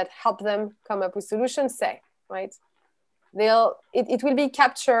experts that help them come up with solutions say, right? It will be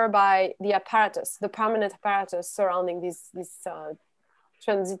captured by the apparatus, the permanent apparatus surrounding these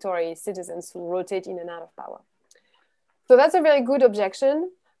transitory citizens who rotate in and out of power. So that's a very good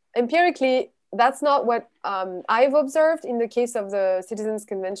objection. Empirically, that's not what I've observed in the case of the Citizens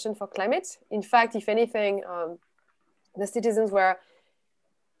Convention for Climate. In fact, if anything, the citizens were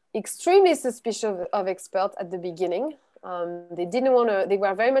extremely suspicious of experts at the beginning. They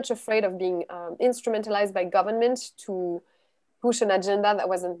were very much afraid of being instrumentalized by government to push an agenda that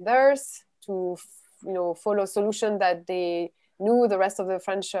wasn't theirs, to follow a solution that they knew the rest of the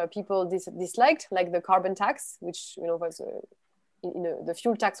French people disliked, like the carbon tax, which was the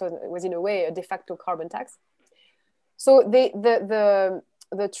fuel tax was in a way a de facto carbon tax. So the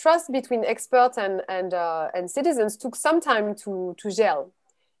trust between experts and citizens took some time to gel.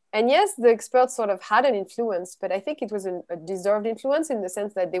 And yes, the experts sort of had an influence, but I think it was a deserved influence in the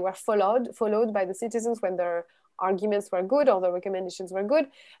sense that they were followed by the citizens when their arguments were good or the recommendations were good.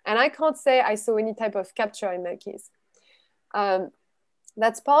 And I can't say I saw any type of capture in that case.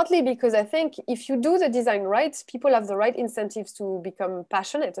 That's partly because I think if you do the design right, people have the right incentives to become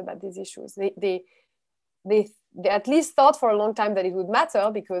passionate about these issues. They at least thought for a long time that it would matter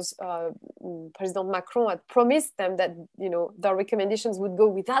because President Macron had promised them that their recommendations would go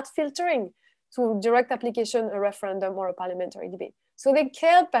without filtering to direct application, a referendum or a parliamentary debate. So they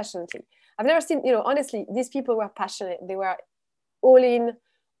cared passionately. I've never seen, honestly, these people were passionate. They were all in.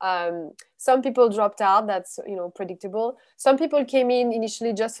 Some people dropped out. That's predictable. Some people came in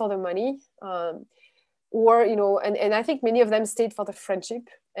initially just for the money, and I think many of them stayed for the friendship.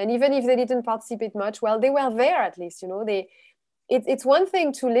 And even if they didn't participate much, well, they were there at least. It's one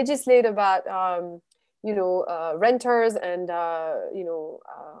thing to legislate about renters and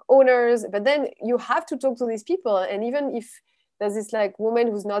owners, but then you have to talk to these people. And even if there's this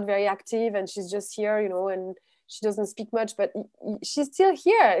woman who's not very active and she's just here, and she doesn't speak much, but she's still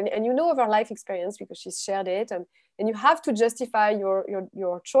here, and of her life experience because she's shared it, and you have to justify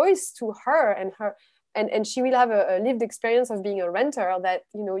your choice to her, and she will have a lived experience of being a renter that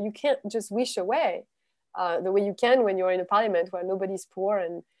you can't just wish away the way you can when you're in a parliament where nobody's poor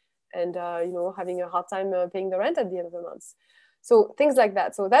and having a hard time paying the rent at the end of the month. So things like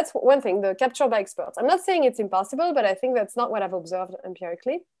that. So that's one thing, the capture by experts. I'm not saying it's impossible, but I think that's not what I've observed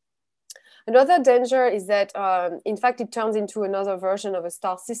empirically. Another danger is that, in fact, it turns into another version of a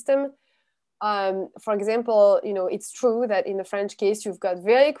star system. For example, you know, it's true that in the French case, you've got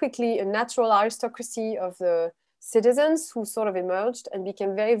very quickly a natural aristocracy of the citizens who sort of emerged and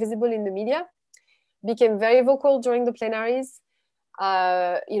became very visible in the media, became very vocal during the plenaries.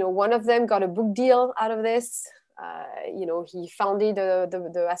 You know, one of them got a book deal out of this. You know, he founded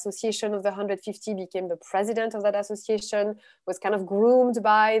the association of the 150, became the president of that association, was kind of groomed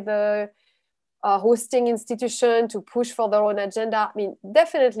by the hosting institution to push for their own agenda. I mean,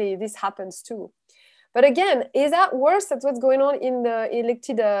 definitely this happens too. But again, is that worse than what's going on in the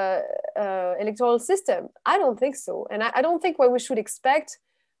elected electoral system? I don't think so. And I don't think what we should expect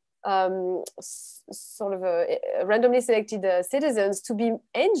sort of randomly selected citizens to be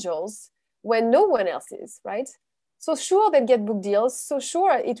angels when no one else is, right? So sure, they get book deals. So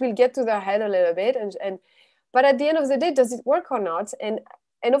sure, it will get to their head a little bit. But at the end of the day, does it work or not?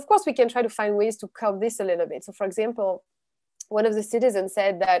 And of course, we can try to find ways to curb this a little bit. So for example, one of the citizens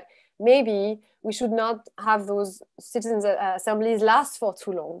said that maybe we should not have those citizens' assemblies last for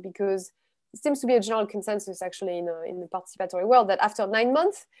too long, because it seems to be a general consensus actually in the participatory world that after 9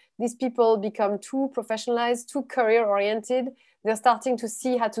 months, these people become too professionalized, too career-oriented. They're starting to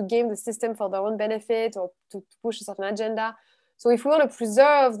see how to game the system for their own benefit or to push a certain agenda. So if we want to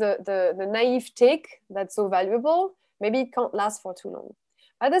preserve the naive take that's so valuable, maybe it can't last for too long.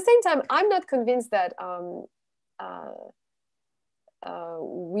 At the same time, I'm not convinced that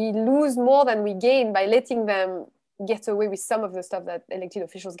we lose more than we gain by letting them get away with some of the stuff that elected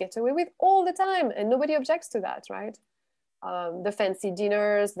officials get away with all the time, and nobody objects to that, right? The fancy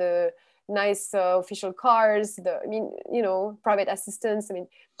dinners, the nice official cars, I mean, you know, private assistants. I mean,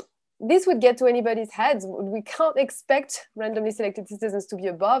 this would get to anybody's heads. We can't expect randomly selected citizens to be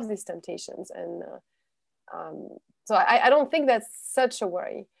above these temptations, and so I don't think that's such a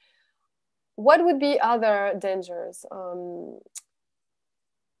worry. What would be other dangers?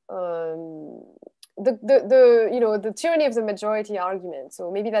 The tyranny of the majority argument.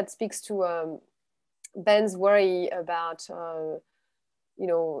 So maybe that speaks to Ben's worry about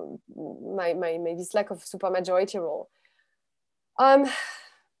my dislike of supermajority rule.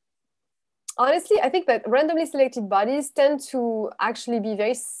 Honestly, I think that randomly selected bodies tend to actually be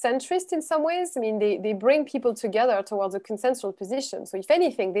very centrist in some ways. I mean, they bring people together towards a consensual position. So if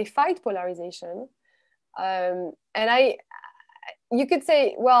anything, they fight polarization. And you could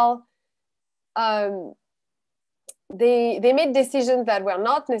say, well, they made decisions that were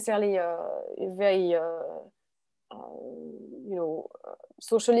not necessarily very,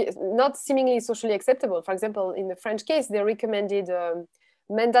 socially, not seemingly socially acceptable. For example, in the French case, they recommended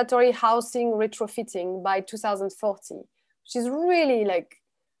mandatory housing retrofitting by 2040, which is really like,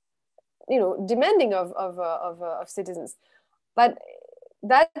 demanding of citizens. But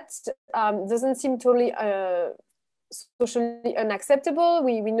that doesn't seem totally socially unacceptable.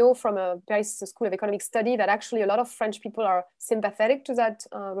 We know from a Paris School of Economics study that actually a lot of French people are sympathetic to that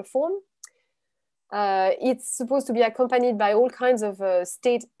reform. It's supposed to be accompanied by all kinds of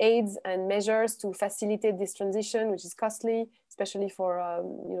state aids and measures to facilitate this transition, which is costly, especially for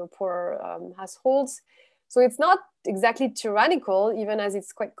poor households. So it's not exactly tyrannical, even as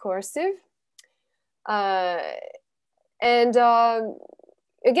it's quite coercive.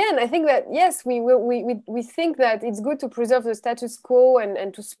 Again, I think that, yes, we think that it's good to preserve the status quo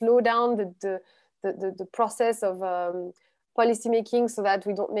and to slow down the process of policy making so that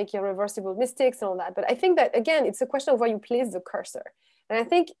we don't make irreversible mistakes and all that. But I think that, again, it's a question of where you place the cursor. And I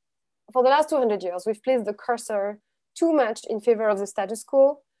think for the last 200 years, we've placed the cursor too much in favor of the status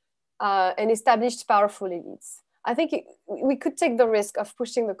quo and established powerful elites. I think we could take the risk of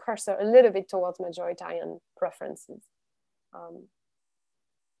pushing the cursor a little bit towards majoritarian preferences.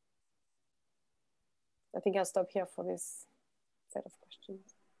 I think I'll stop here for this set of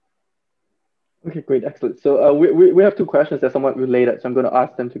questions. Okay, great, excellent. So we have two questions that are somewhat related, so I'm going to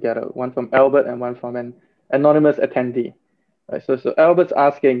ask them together, one from Albert and one from an anonymous attendee. Right, so Albert's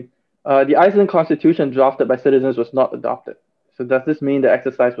asking, the Iceland constitution drafted by citizens was not adopted. So does this mean the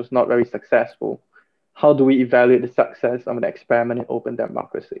exercise was not very successful? How do we evaluate the success of an experiment in open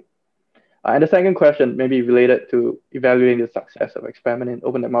democracy? And the second question, maybe related to evaluating the success of experiment in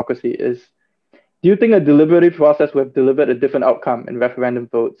open democracy, is, do you think a deliberative process would have delivered a different outcome in referendum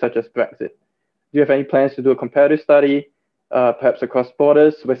votes such as Brexit? Do you have any plans to do a comparative study, perhaps across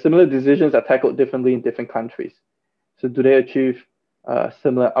borders, where similar decisions are tackled differently in different countries? So do they achieve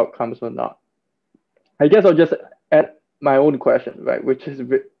similar outcomes or not? I guess I'll just add my own question, right? Which is,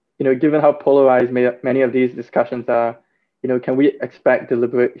 given how polarized many of these discussions are can we expect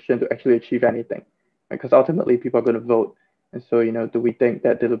deliberation to actually achieve anything? Because ultimately people are going to vote. And so, do we think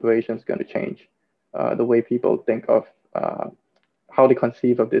that deliberation is going to change the way people think of how they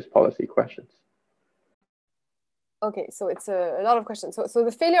conceive of these policy questions? Okay, so it's a lot of questions. So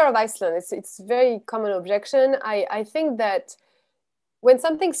the failure of Iceland, it's a very common objection. I think that when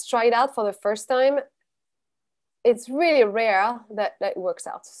something's tried out for the first time, it's really rare that it works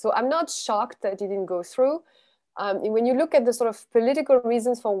out. So I'm not shocked that it didn't go through. When you look at the sort of political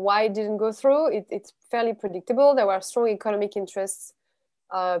reasons for why it didn't go through, it's fairly predictable. There were strong economic interests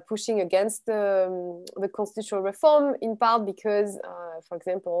pushing against the constitutional reform, in part because, for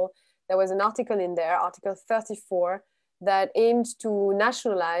example, there was an article in there, Article 34, that aimed to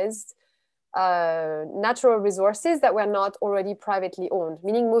nationalize natural resources that were not already privately owned,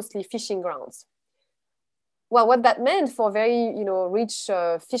 meaning mostly fishing grounds. Well, what that meant for very, rich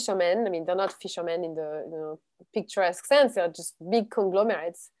fishermen, I mean, they're not fishermen in the picturesque sense, they're just big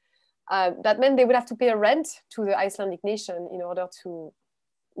conglomerates. That meant they would have to pay a rent to the Icelandic nation in order to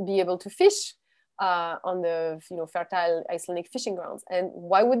be able to fish on the fertile Icelandic fishing grounds. And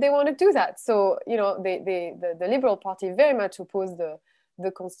why would they want to do that? So the Liberal Party very much opposed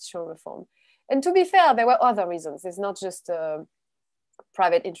the constitutional reform. And to be fair, there were other reasons. It's not just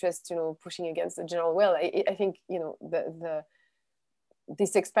private interests, pushing against the general will. I think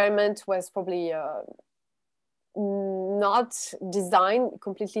this experiment was probably not designed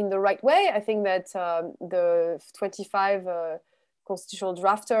completely in the right way. I think that the 25 constitutional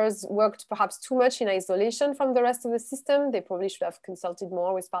drafters worked perhaps too much in isolation from the rest of the system. They probably should have consulted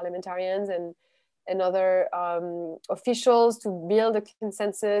more with parliamentarians and other officials to build a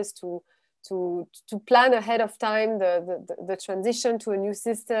consensus, to plan ahead of time the transition to a new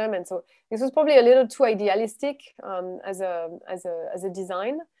system. And so this was probably a little too idealistic as a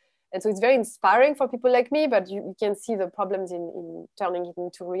design. And so it's very inspiring for people like me, but you can see the problems in turning it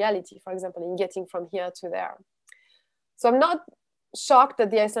into reality, for example, in getting from here to there. So I'm not shocked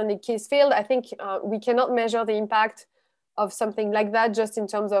that the Icelandic case failed. I think we cannot measure the impact of something like that just in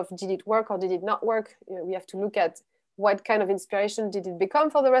terms of did it work or did it not work. We have to look at what kind of inspiration did it become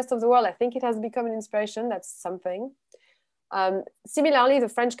for the rest of the world. I think it has become an inspiration. That's something. Similarly, the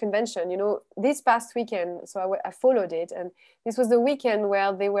French Convention, this past weekend, so I followed it, and this was the weekend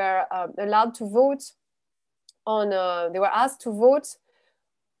where they were allowed to vote on, they were asked to vote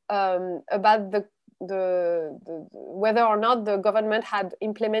about whether or not the government had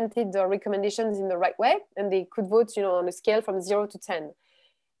implemented the recommendations in the right way, and they could vote, on a scale from 0 to 10.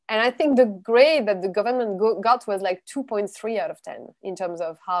 And I think the grade that the government got was like 2.3 out of 10 in terms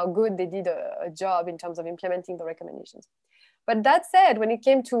of how good they did a job in terms of implementing the recommendations. But that said, when it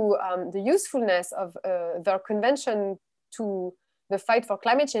came to the usefulness of their convention to the fight for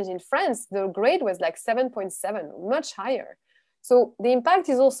climate change in France, the grade was like 7.7, much higher. So the impact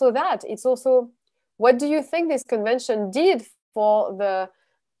is also that. It's also, what do you think this convention did for the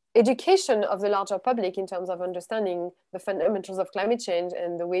education of the larger public in terms of understanding the fundamentals of climate change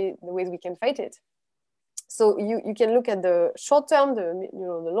and the ways we can fight it? So you can look at the short term, the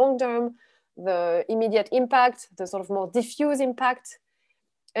long term, the immediate impact, the sort of more diffuse impact.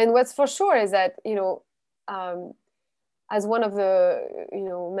 And what's for sure is that, as one of the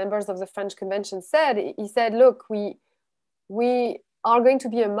members of the French Convention said, he said, look, we are going to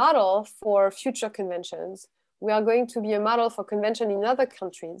be a model for future conventions. We are going to be a model for convention in other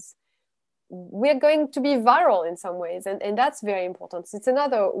countries. We're going to be viral in some ways, and that's very important. So it's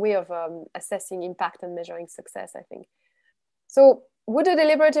another way of assessing impact and measuring success, I think. So would a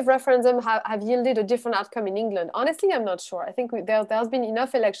deliberative referendum have yielded a different outcome in England? Honestly, I'm not sure. I think there's been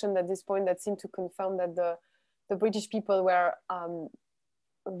enough elections at this point that seem to confirm that the British people were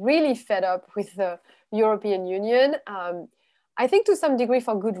really fed up with the European Union. I think to some degree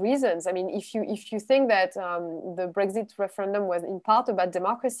for good reasons. I mean, if you think that the Brexit referendum was in part about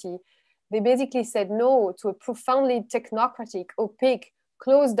democracy, they basically said no to a profoundly technocratic, opaque,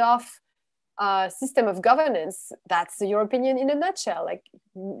 closed off system of governance. That's the European Union in a nutshell. Like,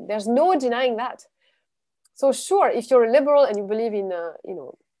 there's no denying that. So sure, if you're a liberal and you believe in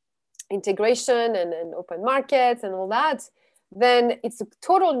integration and open markets and all that, then it's a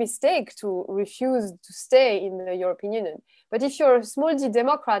total mistake to refuse to stay in the European Union. But if you're a small d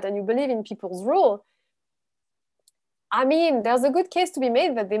Democrat and you believe in people's rule, I mean, there's a good case to be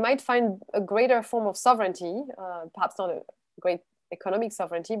made that they might find a greater form of sovereignty, perhaps not a great economic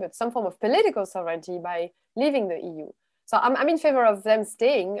sovereignty, but some form of political sovereignty by leaving the EU. So I'm in favor of them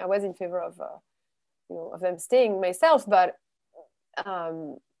staying. I was in favor of them staying myself, but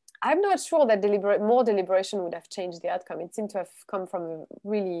I'm not sure that more deliberation would have changed the outcome. It seemed to have come from a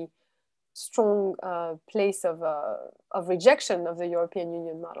really strong place of rejection of the European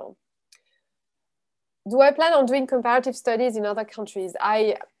Union model. Do I plan on doing comparative studies in other countries?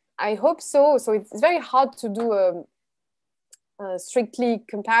 I hope so. So it's very hard to do strictly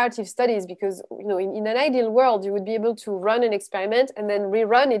comparative studies because, you know, in an ideal world, you would be able to run an experiment and then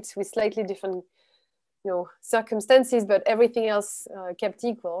rerun it with slightly different, you know, circumstances, but everything else kept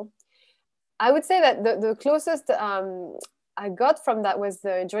equal. I would say that the closest I got from that was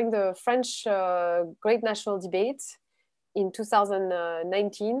during the French Great National Debate in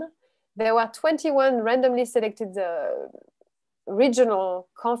 2019. There were 21 randomly selected regional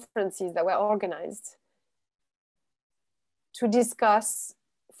conferences that were organized to discuss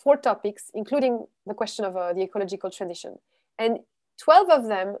 4 topics, including the question of the ecological transition. And 12 of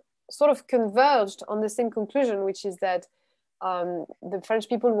them sort of converged on the same conclusion, which is that the French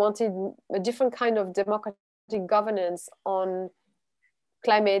people wanted a different kind of democratic governance on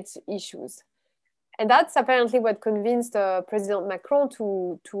climate issues. And that's apparently what convinced President Macron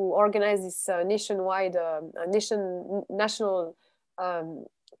to organize this nationwide, national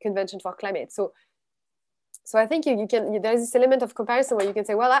convention for climate. So I think there's this element of comparison where you can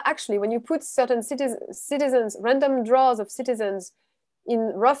say, well, actually, when you put certain citizens, random draws of citizens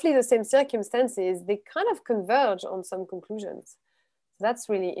in roughly the same circumstances, they kind of converge on some conclusions. That's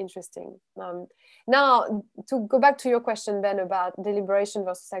really interesting. Now, to go back to your question, Ben, about deliberation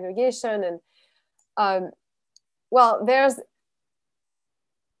versus aggregation, and well, there's,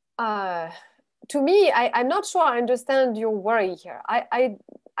 to me, I'm not sure I understand your worry here.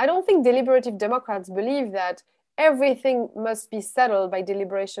 I don't think deliberative democrats believe that everything must be settled by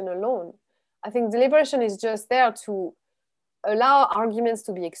deliberation alone. I think deliberation is just there to allow arguments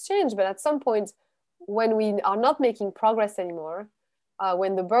to be exchanged, but at some point, when we are not making progress anymore,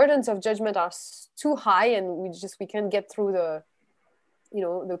 when the burdens of judgment are too high and we can't get through the, you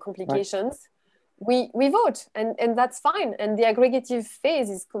know, the complications, right, we vote, and that's fine. And the aggregative phase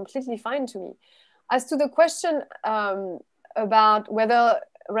is completely fine to me. As to the question about whether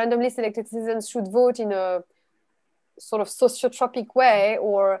randomly selected citizens should vote in a sort of sociotropic way,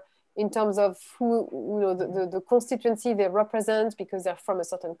 or in terms of who, you know, the constituency they represent because they're from a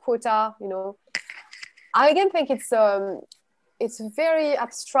certain quota, you know, I again think it's a very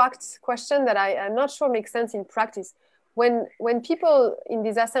abstract question that I'm not sure makes sense in practice. When people in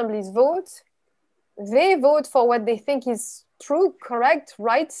these assemblies vote, they vote for what they think is true, correct,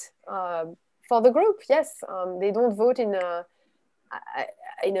 right for the group. Yes, they don't vote in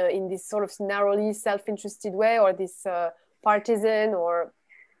this sort of narrowly self-interested way, or this partisan or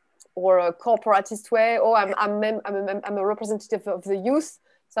a corporatist way. Oh, I'm a representative of the youth,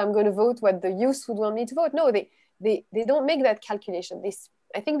 so I'm going to vote what the youth would want me to vote. No, they don't make that calculation.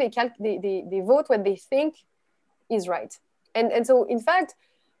 I think they vote what they think is right. And so, in fact,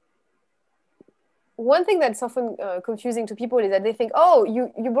 one thing that's often confusing to people is that they think, oh,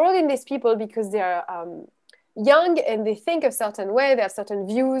 you brought in these people because they're young and they think a certain way, they have certain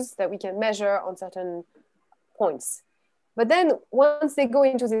views that we can measure on certain points. But then once they go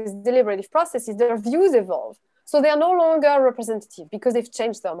into these deliberative processes, their views evolve. So they're no longer representative because they've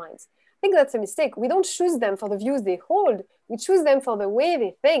changed their minds. I think that's a mistake. We don't choose them for the views they hold. We choose them for the way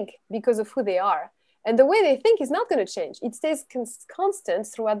they think because of who they are. And the way they think is not going to change. It stays constant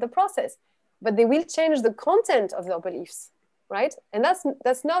throughout the process, but they will change the content of their beliefs, right? And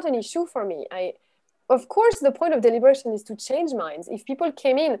that's not an issue for me. Of course, the point of deliberation is to change minds. If people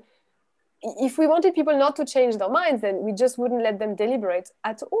came in, if we wanted people not to change their minds, then we just wouldn't let them deliberate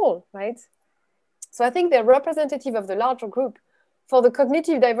at all, right? So I think they're representative of the larger group for the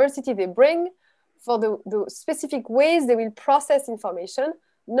cognitive diversity they bring, for the specific ways they will process information,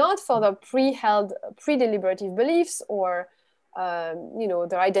 not for the pre-deliberative beliefs or you know,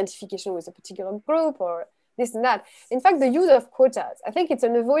 their identification with a particular group or this and that. In fact, the use of quotas, I think it's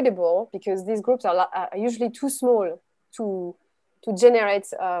unavoidable because these groups are usually too small to generate,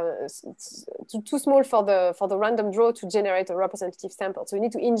 too small for the random draw to generate a representative sample. So you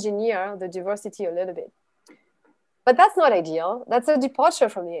need to engineer the diversity a little bit. But that's not ideal. That's a departure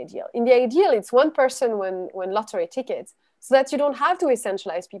from the ideal. In the ideal, it's one person when lottery tickets, so that you don't have to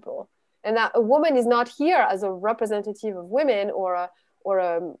essentialize people. And that a woman is not here as a representative of women, or a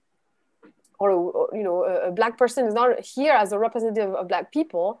Black person is not here as a representative of Black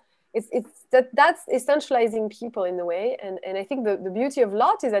people. That's essentializing people in a way. And I think the beauty of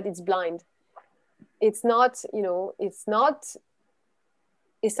lot is that it's blind. It's not, you know, it's not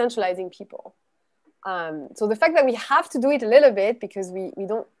essentializing people. So the fact that we have to do it a little bit because we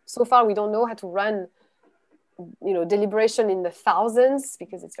don't know how to run, you know, deliberation in the thousands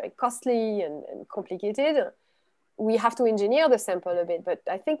because it's very costly and complicated. we have to engineer the sample a bit, but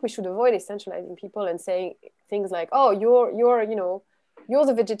I think we should avoid essentializing people and saying things like, oh, you're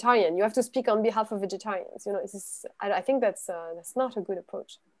the vegetarian, you have to speak on behalf of vegetarians. You know, I think that's not a good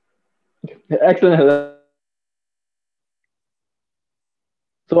approach. Excellent.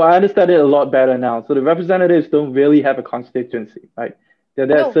 So I understand it a lot better now. So the representatives don't really have a constituency, right? They're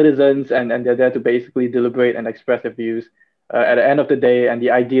there as citizens, and they're there to basically deliberate and express their views at the end of the day. And the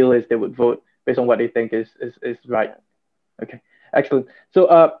ideal is they would vote based on what they think is right. Okay, excellent. So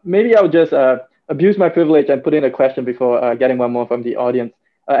maybe I'll just abuse my privilege and put in a question before getting one more from the audience.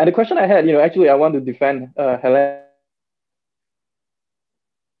 And the question I had, actually I want to defend Hélène.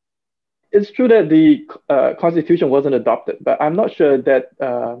 It's true that the Constitution wasn't adopted, but I'm not sure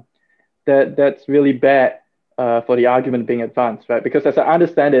that that's really bad for the argument being advanced, right? Because as I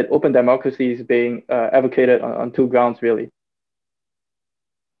understand it, open democracy is being advocated on two grounds, really.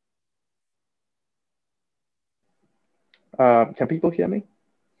 Can people hear me?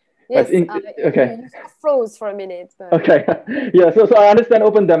 Yes, okay. You froze for a minute. But... Okay, yeah, so I understand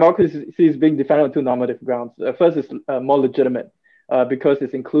open democracy is being defended on two normative grounds. First is more legitimate because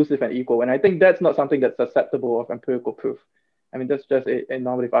it's inclusive and equal. And I think that's not something that's susceptible of empirical proof. I mean, that's just a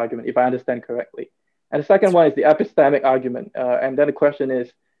normative argument, if I understand correctly. And the second one is the epistemic argument. And then the question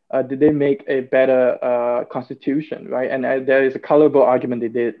is, did they make a better constitution, right? And there is a colorable argument they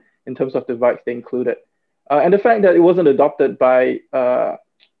did in terms of the rights they included. And the fact that it wasn't adopted by,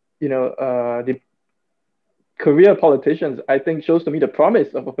 the career politicians, I think shows to me the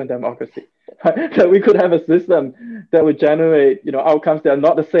promise of open democracy, right? That we could have a system that would generate, outcomes that are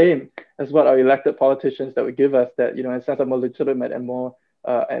not the same as what our elected politicians that would give us, that, in a sense, are more legitimate and more,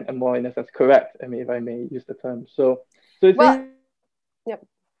 more, in a sense, correct. I mean, if I may use the term. So it's yep.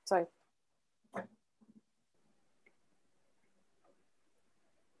 Sorry.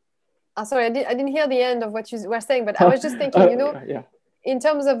 Sorry, I didn't hear the end of what you were saying, but I was just thinking, yeah. In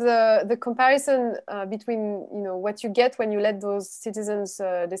terms of the comparison between what you get when you let those citizens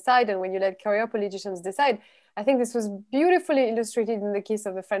decide and when you let career politicians decide, I think this was beautifully illustrated in the case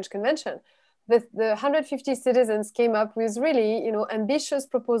of the French Convention. The 150 citizens came up with really ambitious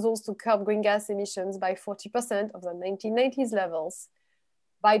proposals to curb greenhouse gas emissions by 40% of the 1990s levels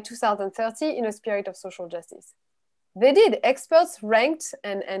by 2030 in a spirit of social justice. They did. Experts ranked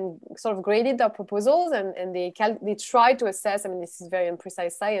and sort of graded their proposals, and they tried to assess, I mean, this is very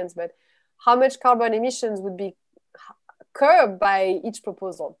imprecise science, but how much carbon emissions would be curbed by each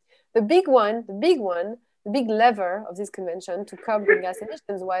proposal. The big lever of this convention to curb greenhouse gas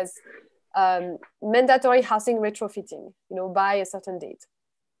emissions was mandatory housing retrofitting, by a certain date.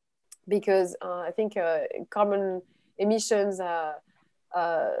 Because I think carbon emissions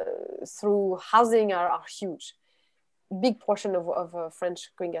through housing are huge. Big portion of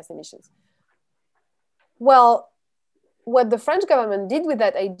French greenhouse gas emissions. Well, what the French government did with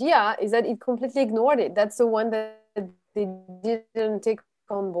that idea is that it completely ignored it. That's the one that they didn't take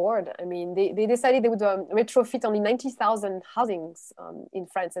on board. I mean, they decided they would retrofit only 90,000 housings in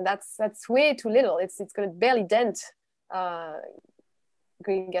France, and that's way too little. It's going to barely dent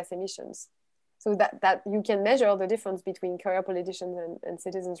greenhouse gas emissions. So that you can measure the difference between career politicians and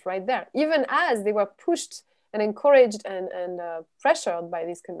citizens right there, even as they were pushed and encouraged and pressured by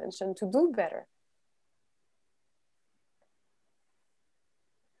this convention to do better.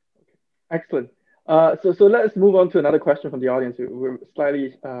 Excellent. So let's move on to another question from the audience. We're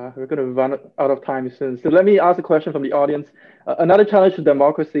going to run out of time soon. So let me ask a question from the audience. Another challenge to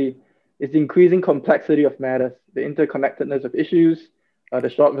democracy is the increasing complexity of matters, the interconnectedness of issues, the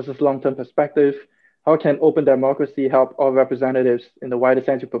short versus long-term perspective. How can open democracy help all representatives in the wider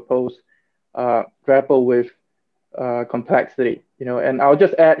sense you propose grapple with complexity? And I'll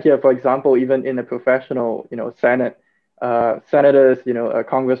just add here, for example, even in a professional, Senate, senators,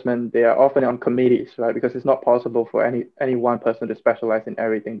 congressmen, they are often on committees, right? Because it's not possible for any one person to specialize in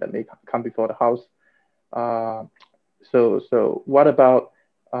everything that may come before the House. So what about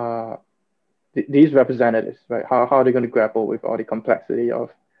these representatives, right? How are they going to grapple with all the complexity of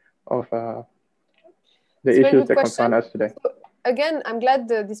the issues that confront us today? So, again, I'm glad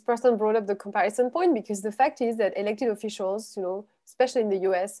this person brought up the comparison point, because the fact is that elected officials, especially in the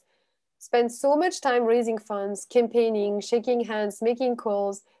US, spend so much time raising funds, campaigning, shaking hands, making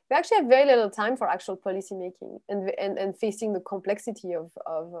calls. They actually have very little time for actual policy making and facing the complexity of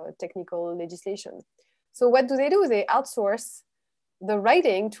technical legislation. So what do? They outsource the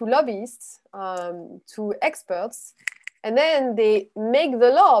writing to lobbyists, to experts, and then they make the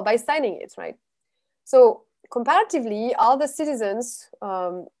law by signing it, right? So comparatively, all the citizens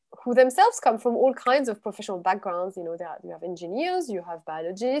who themselves come from all kinds of professional backgrounds, you have engineers, you have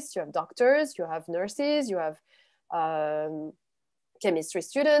biologists, you have doctors, you have nurses, you have chemistry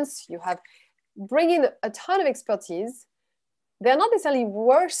students, you have bring in a ton of expertise. They're not necessarily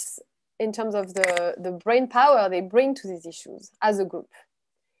worse in terms of the brain power they bring to these issues as a group.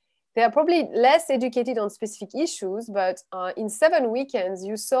 They are probably less educated on specific issues, but in 7 weekends,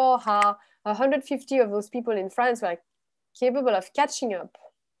 you saw how 150 of those people in France were capable of catching up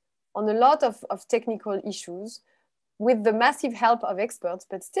on a lot of technical issues with the massive help of experts.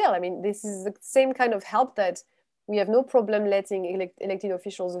 But still, I mean, this is the same kind of help that we have no problem letting elected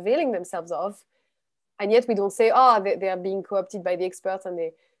officials availing themselves of. And yet we don't say, oh, they are being co-opted by the experts and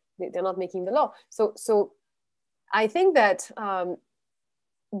they're not making the law. So I think that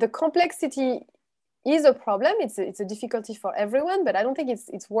the complexity is a problem. It's a difficulty for everyone, but I don't think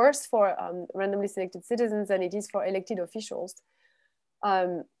it's worse for randomly selected citizens than it is for elected officials.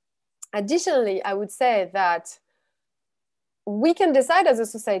 Additionally, I would say that we can decide as a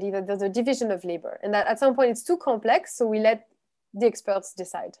society that there's a division of labor and that at some point it's too complex, so we let the experts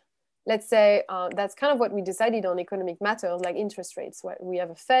decide. Let's say that's kind of what we decided on economic matters like interest rates. We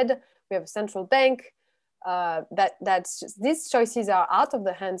have a Fed, we have a central bank. These choices are out of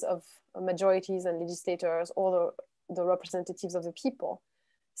the hands of majorities and legislators or the representatives of the people.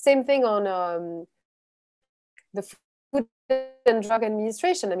 Same thing on the Food and Drug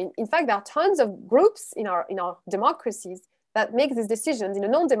Administration. I mean, in fact, there are tons of groups in our democracies that make these decisions in a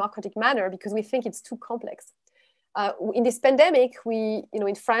non-democratic manner because we think it's too complex. In this pandemic,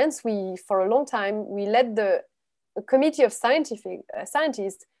 in France, for a long time, we let the committee of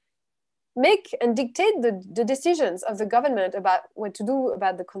scientists make and dictate the decisions of the government about what to do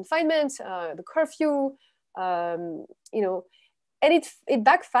about the confinement, the curfew, and it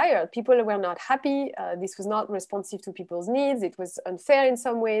backfired. People were not happy. This was not responsive to people's needs. It was unfair in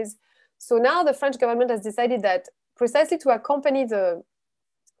some ways. So now the French government has decided that precisely to accompany the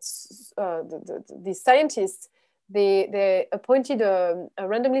scientists, they appointed a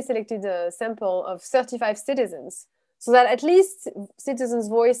randomly selected sample of 35 citizens, so that at least citizens'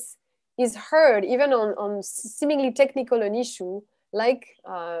 voice is heard, even on seemingly technical an issue, like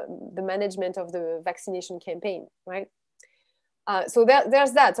the management of the vaccination campaign, right? So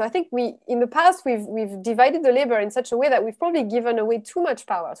there's that. So I think in the past, we've divided the labor in such a way that we've probably given away too much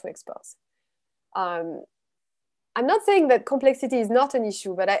power to experts. I'm not saying that complexity is not an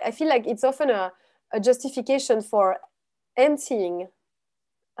issue, but I feel like it's often a justification for emptying,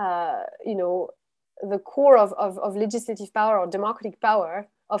 the core of legislative power or democratic power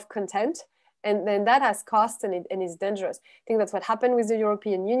of content, and then that has cost and is dangerous. I think that's what happened with the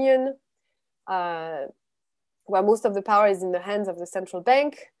European Union, where most of the power is in the hands of the central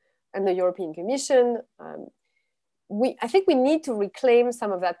bank and the European Commission. I think we need to reclaim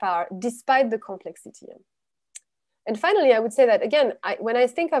some of that power despite the complexity. And finally, I would say that, again, when I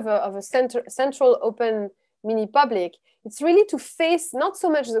think of a central open mini public, it's really to face not so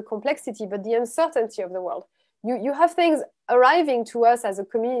much the complexity, but the uncertainty of the world. You have things arriving to us as a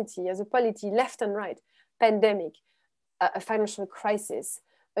community, as a polity, left and right, pandemic, a financial crisis,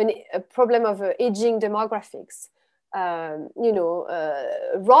 a problem of aging demographics,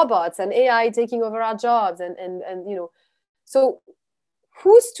 robots and AI taking over our jobs, and so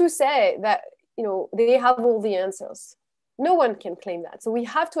who's to say that they have all the answers? No one can claim that. So we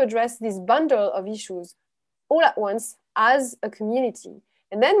have to address this bundle of issues all at once as a community,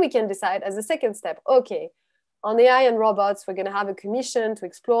 and then we can decide as a second step, okay, on AI and robots, we're going to have a commission to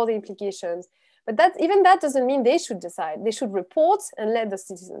explore the implications. But even that doesn't mean they should decide. They should report and let the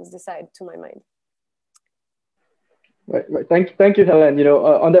citizens decide, to my mind. Right. Thank you, Hélène.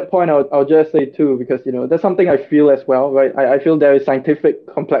 On that point, I'll just say too, because that's something I feel as well. Right. I feel there is scientific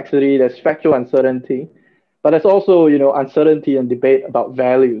complexity, there's factual uncertainty, but there's also uncertainty and debate about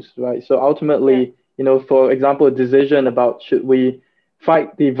values. Right. So ultimately, for example, a decision about should we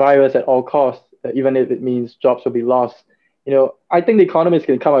fight the virus at all costs, even if it means jobs will be lost. I think the economists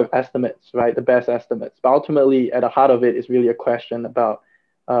can come up with estimates, right? The best estimates, but ultimately at the heart of it is really a question about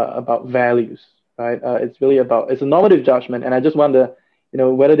values, right? It's a normative judgment. And I just wonder,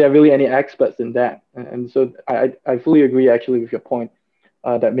 whether there are really any experts in that. And so I fully agree actually with your point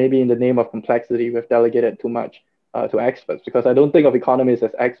that maybe in the name of complexity, we've delegated too much to experts, because I don't think of economists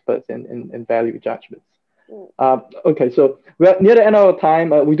as experts in value judgments. Okay, so we're near the end of our time.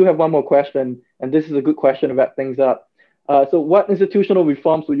 We do have one more question, and this is a good question to wrap things up. So what institutional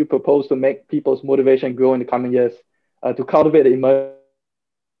reforms would you propose to make people's motivation grow in the coming years to cultivate the emergence?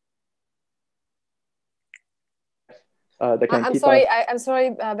 I'm sorry,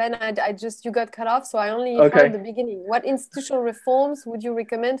 Ben, you got cut off, so I only heard the beginning. What institutional reforms would you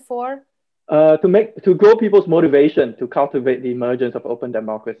recommend for? To grow people's motivation to cultivate the emergence of open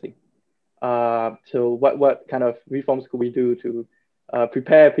democracy. So what kind of reforms could we do to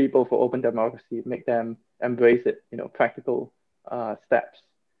prepare people for open democracy, make them embrace it, practical steps?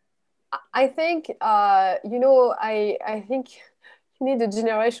 I think, I think you need a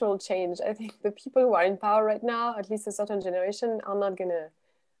generational change. I think the people who are in power right now, at least a certain generation, are not going to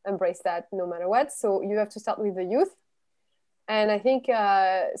embrace that no matter what. So you have to start with the youth. And I think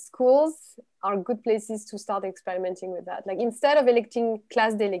schools are good places to start experimenting with that. Like instead of electing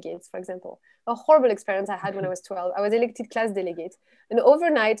class delegates, for example, a horrible experience I had when I was 12, I was elected class delegate. And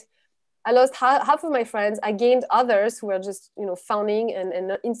overnight, I lost half of my friends. I gained others who were just, fawning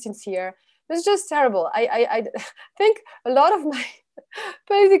and insincere. It was just terrible. I think a lot of my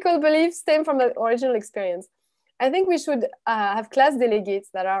political beliefs stem from the original experience. I think we should have class delegates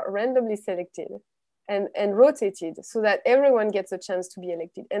that are randomly selected and rotated so that everyone gets a chance to be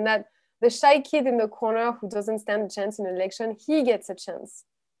elected, and that the shy kid in the corner who doesn't stand a chance in an election, he gets a chance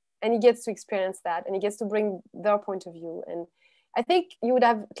and he gets to experience that and he gets to bring their point of view. And I think you would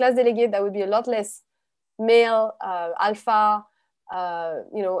have class delegate that would be a lot less male, alpha,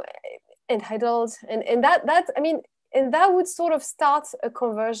 entitled, and that would sort of start a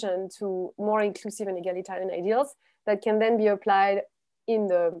conversion to more inclusive and egalitarian ideals that can then be applied in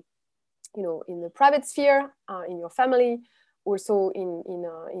the private sphere, in your family, also in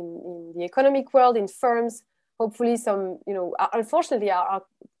the economic world, in firms. Hopefully some, unfortunately our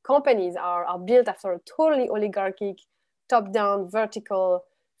companies are built after a totally oligarchic, top-down, vertical,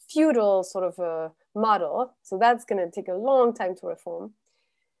 feudal sort of a model. So that's going to take a long time to reform.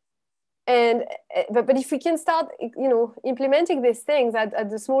 And but if we can start, implementing these things at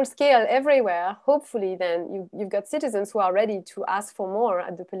the small scale everywhere, hopefully then you've got citizens who are ready to ask for more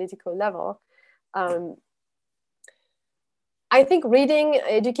at the political level. I think reading,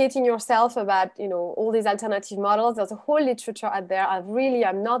 educating yourself about all these alternative models. There's a whole literature out there.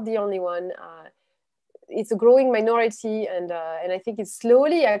 I'm not the only one. It's a growing minority, and I think it's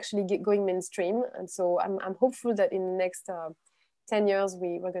slowly actually going mainstream. And so I'm hopeful that in the next 10 years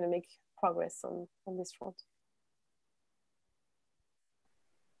we're going to make progress on this front.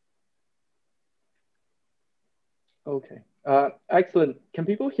 Okay, excellent. Can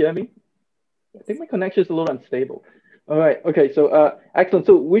people hear me? Yes. I think my connection is a little unstable. All right, okay, so excellent.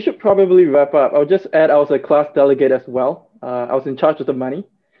 So we should probably wrap up. I'll just add I was a class delegate as well. I was in charge of the money.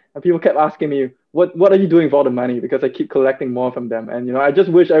 And people kept asking me, what are you doing with all the money? Because I keep collecting more from them. And, I just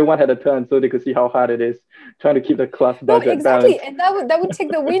wish everyone had a turn so they could see how hard it is trying to keep the class budget balanced. And that would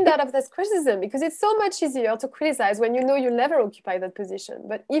take the wind out of this criticism, because it's so much easier to criticize when you'll never occupy that position.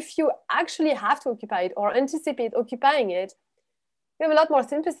 But if you actually have to occupy it or anticipate occupying it, you have a lot more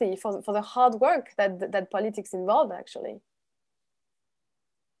sympathy for the hard work that politics involve, actually.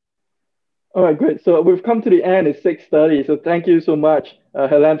 All right, great. So we've come to the end. It's 6:30. So thank you so much,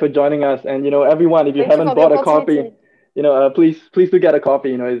 Hélène, for joining us. And everyone, if you haven't bought a copy, please do get a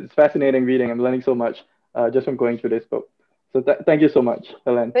copy. It's fascinating reading. I'm learning so much just from going through this book. So thank you so much,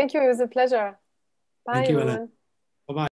 Hélène. Thank you. It was a pleasure. Bye, thank you, everyone. Hélène. Bye-bye.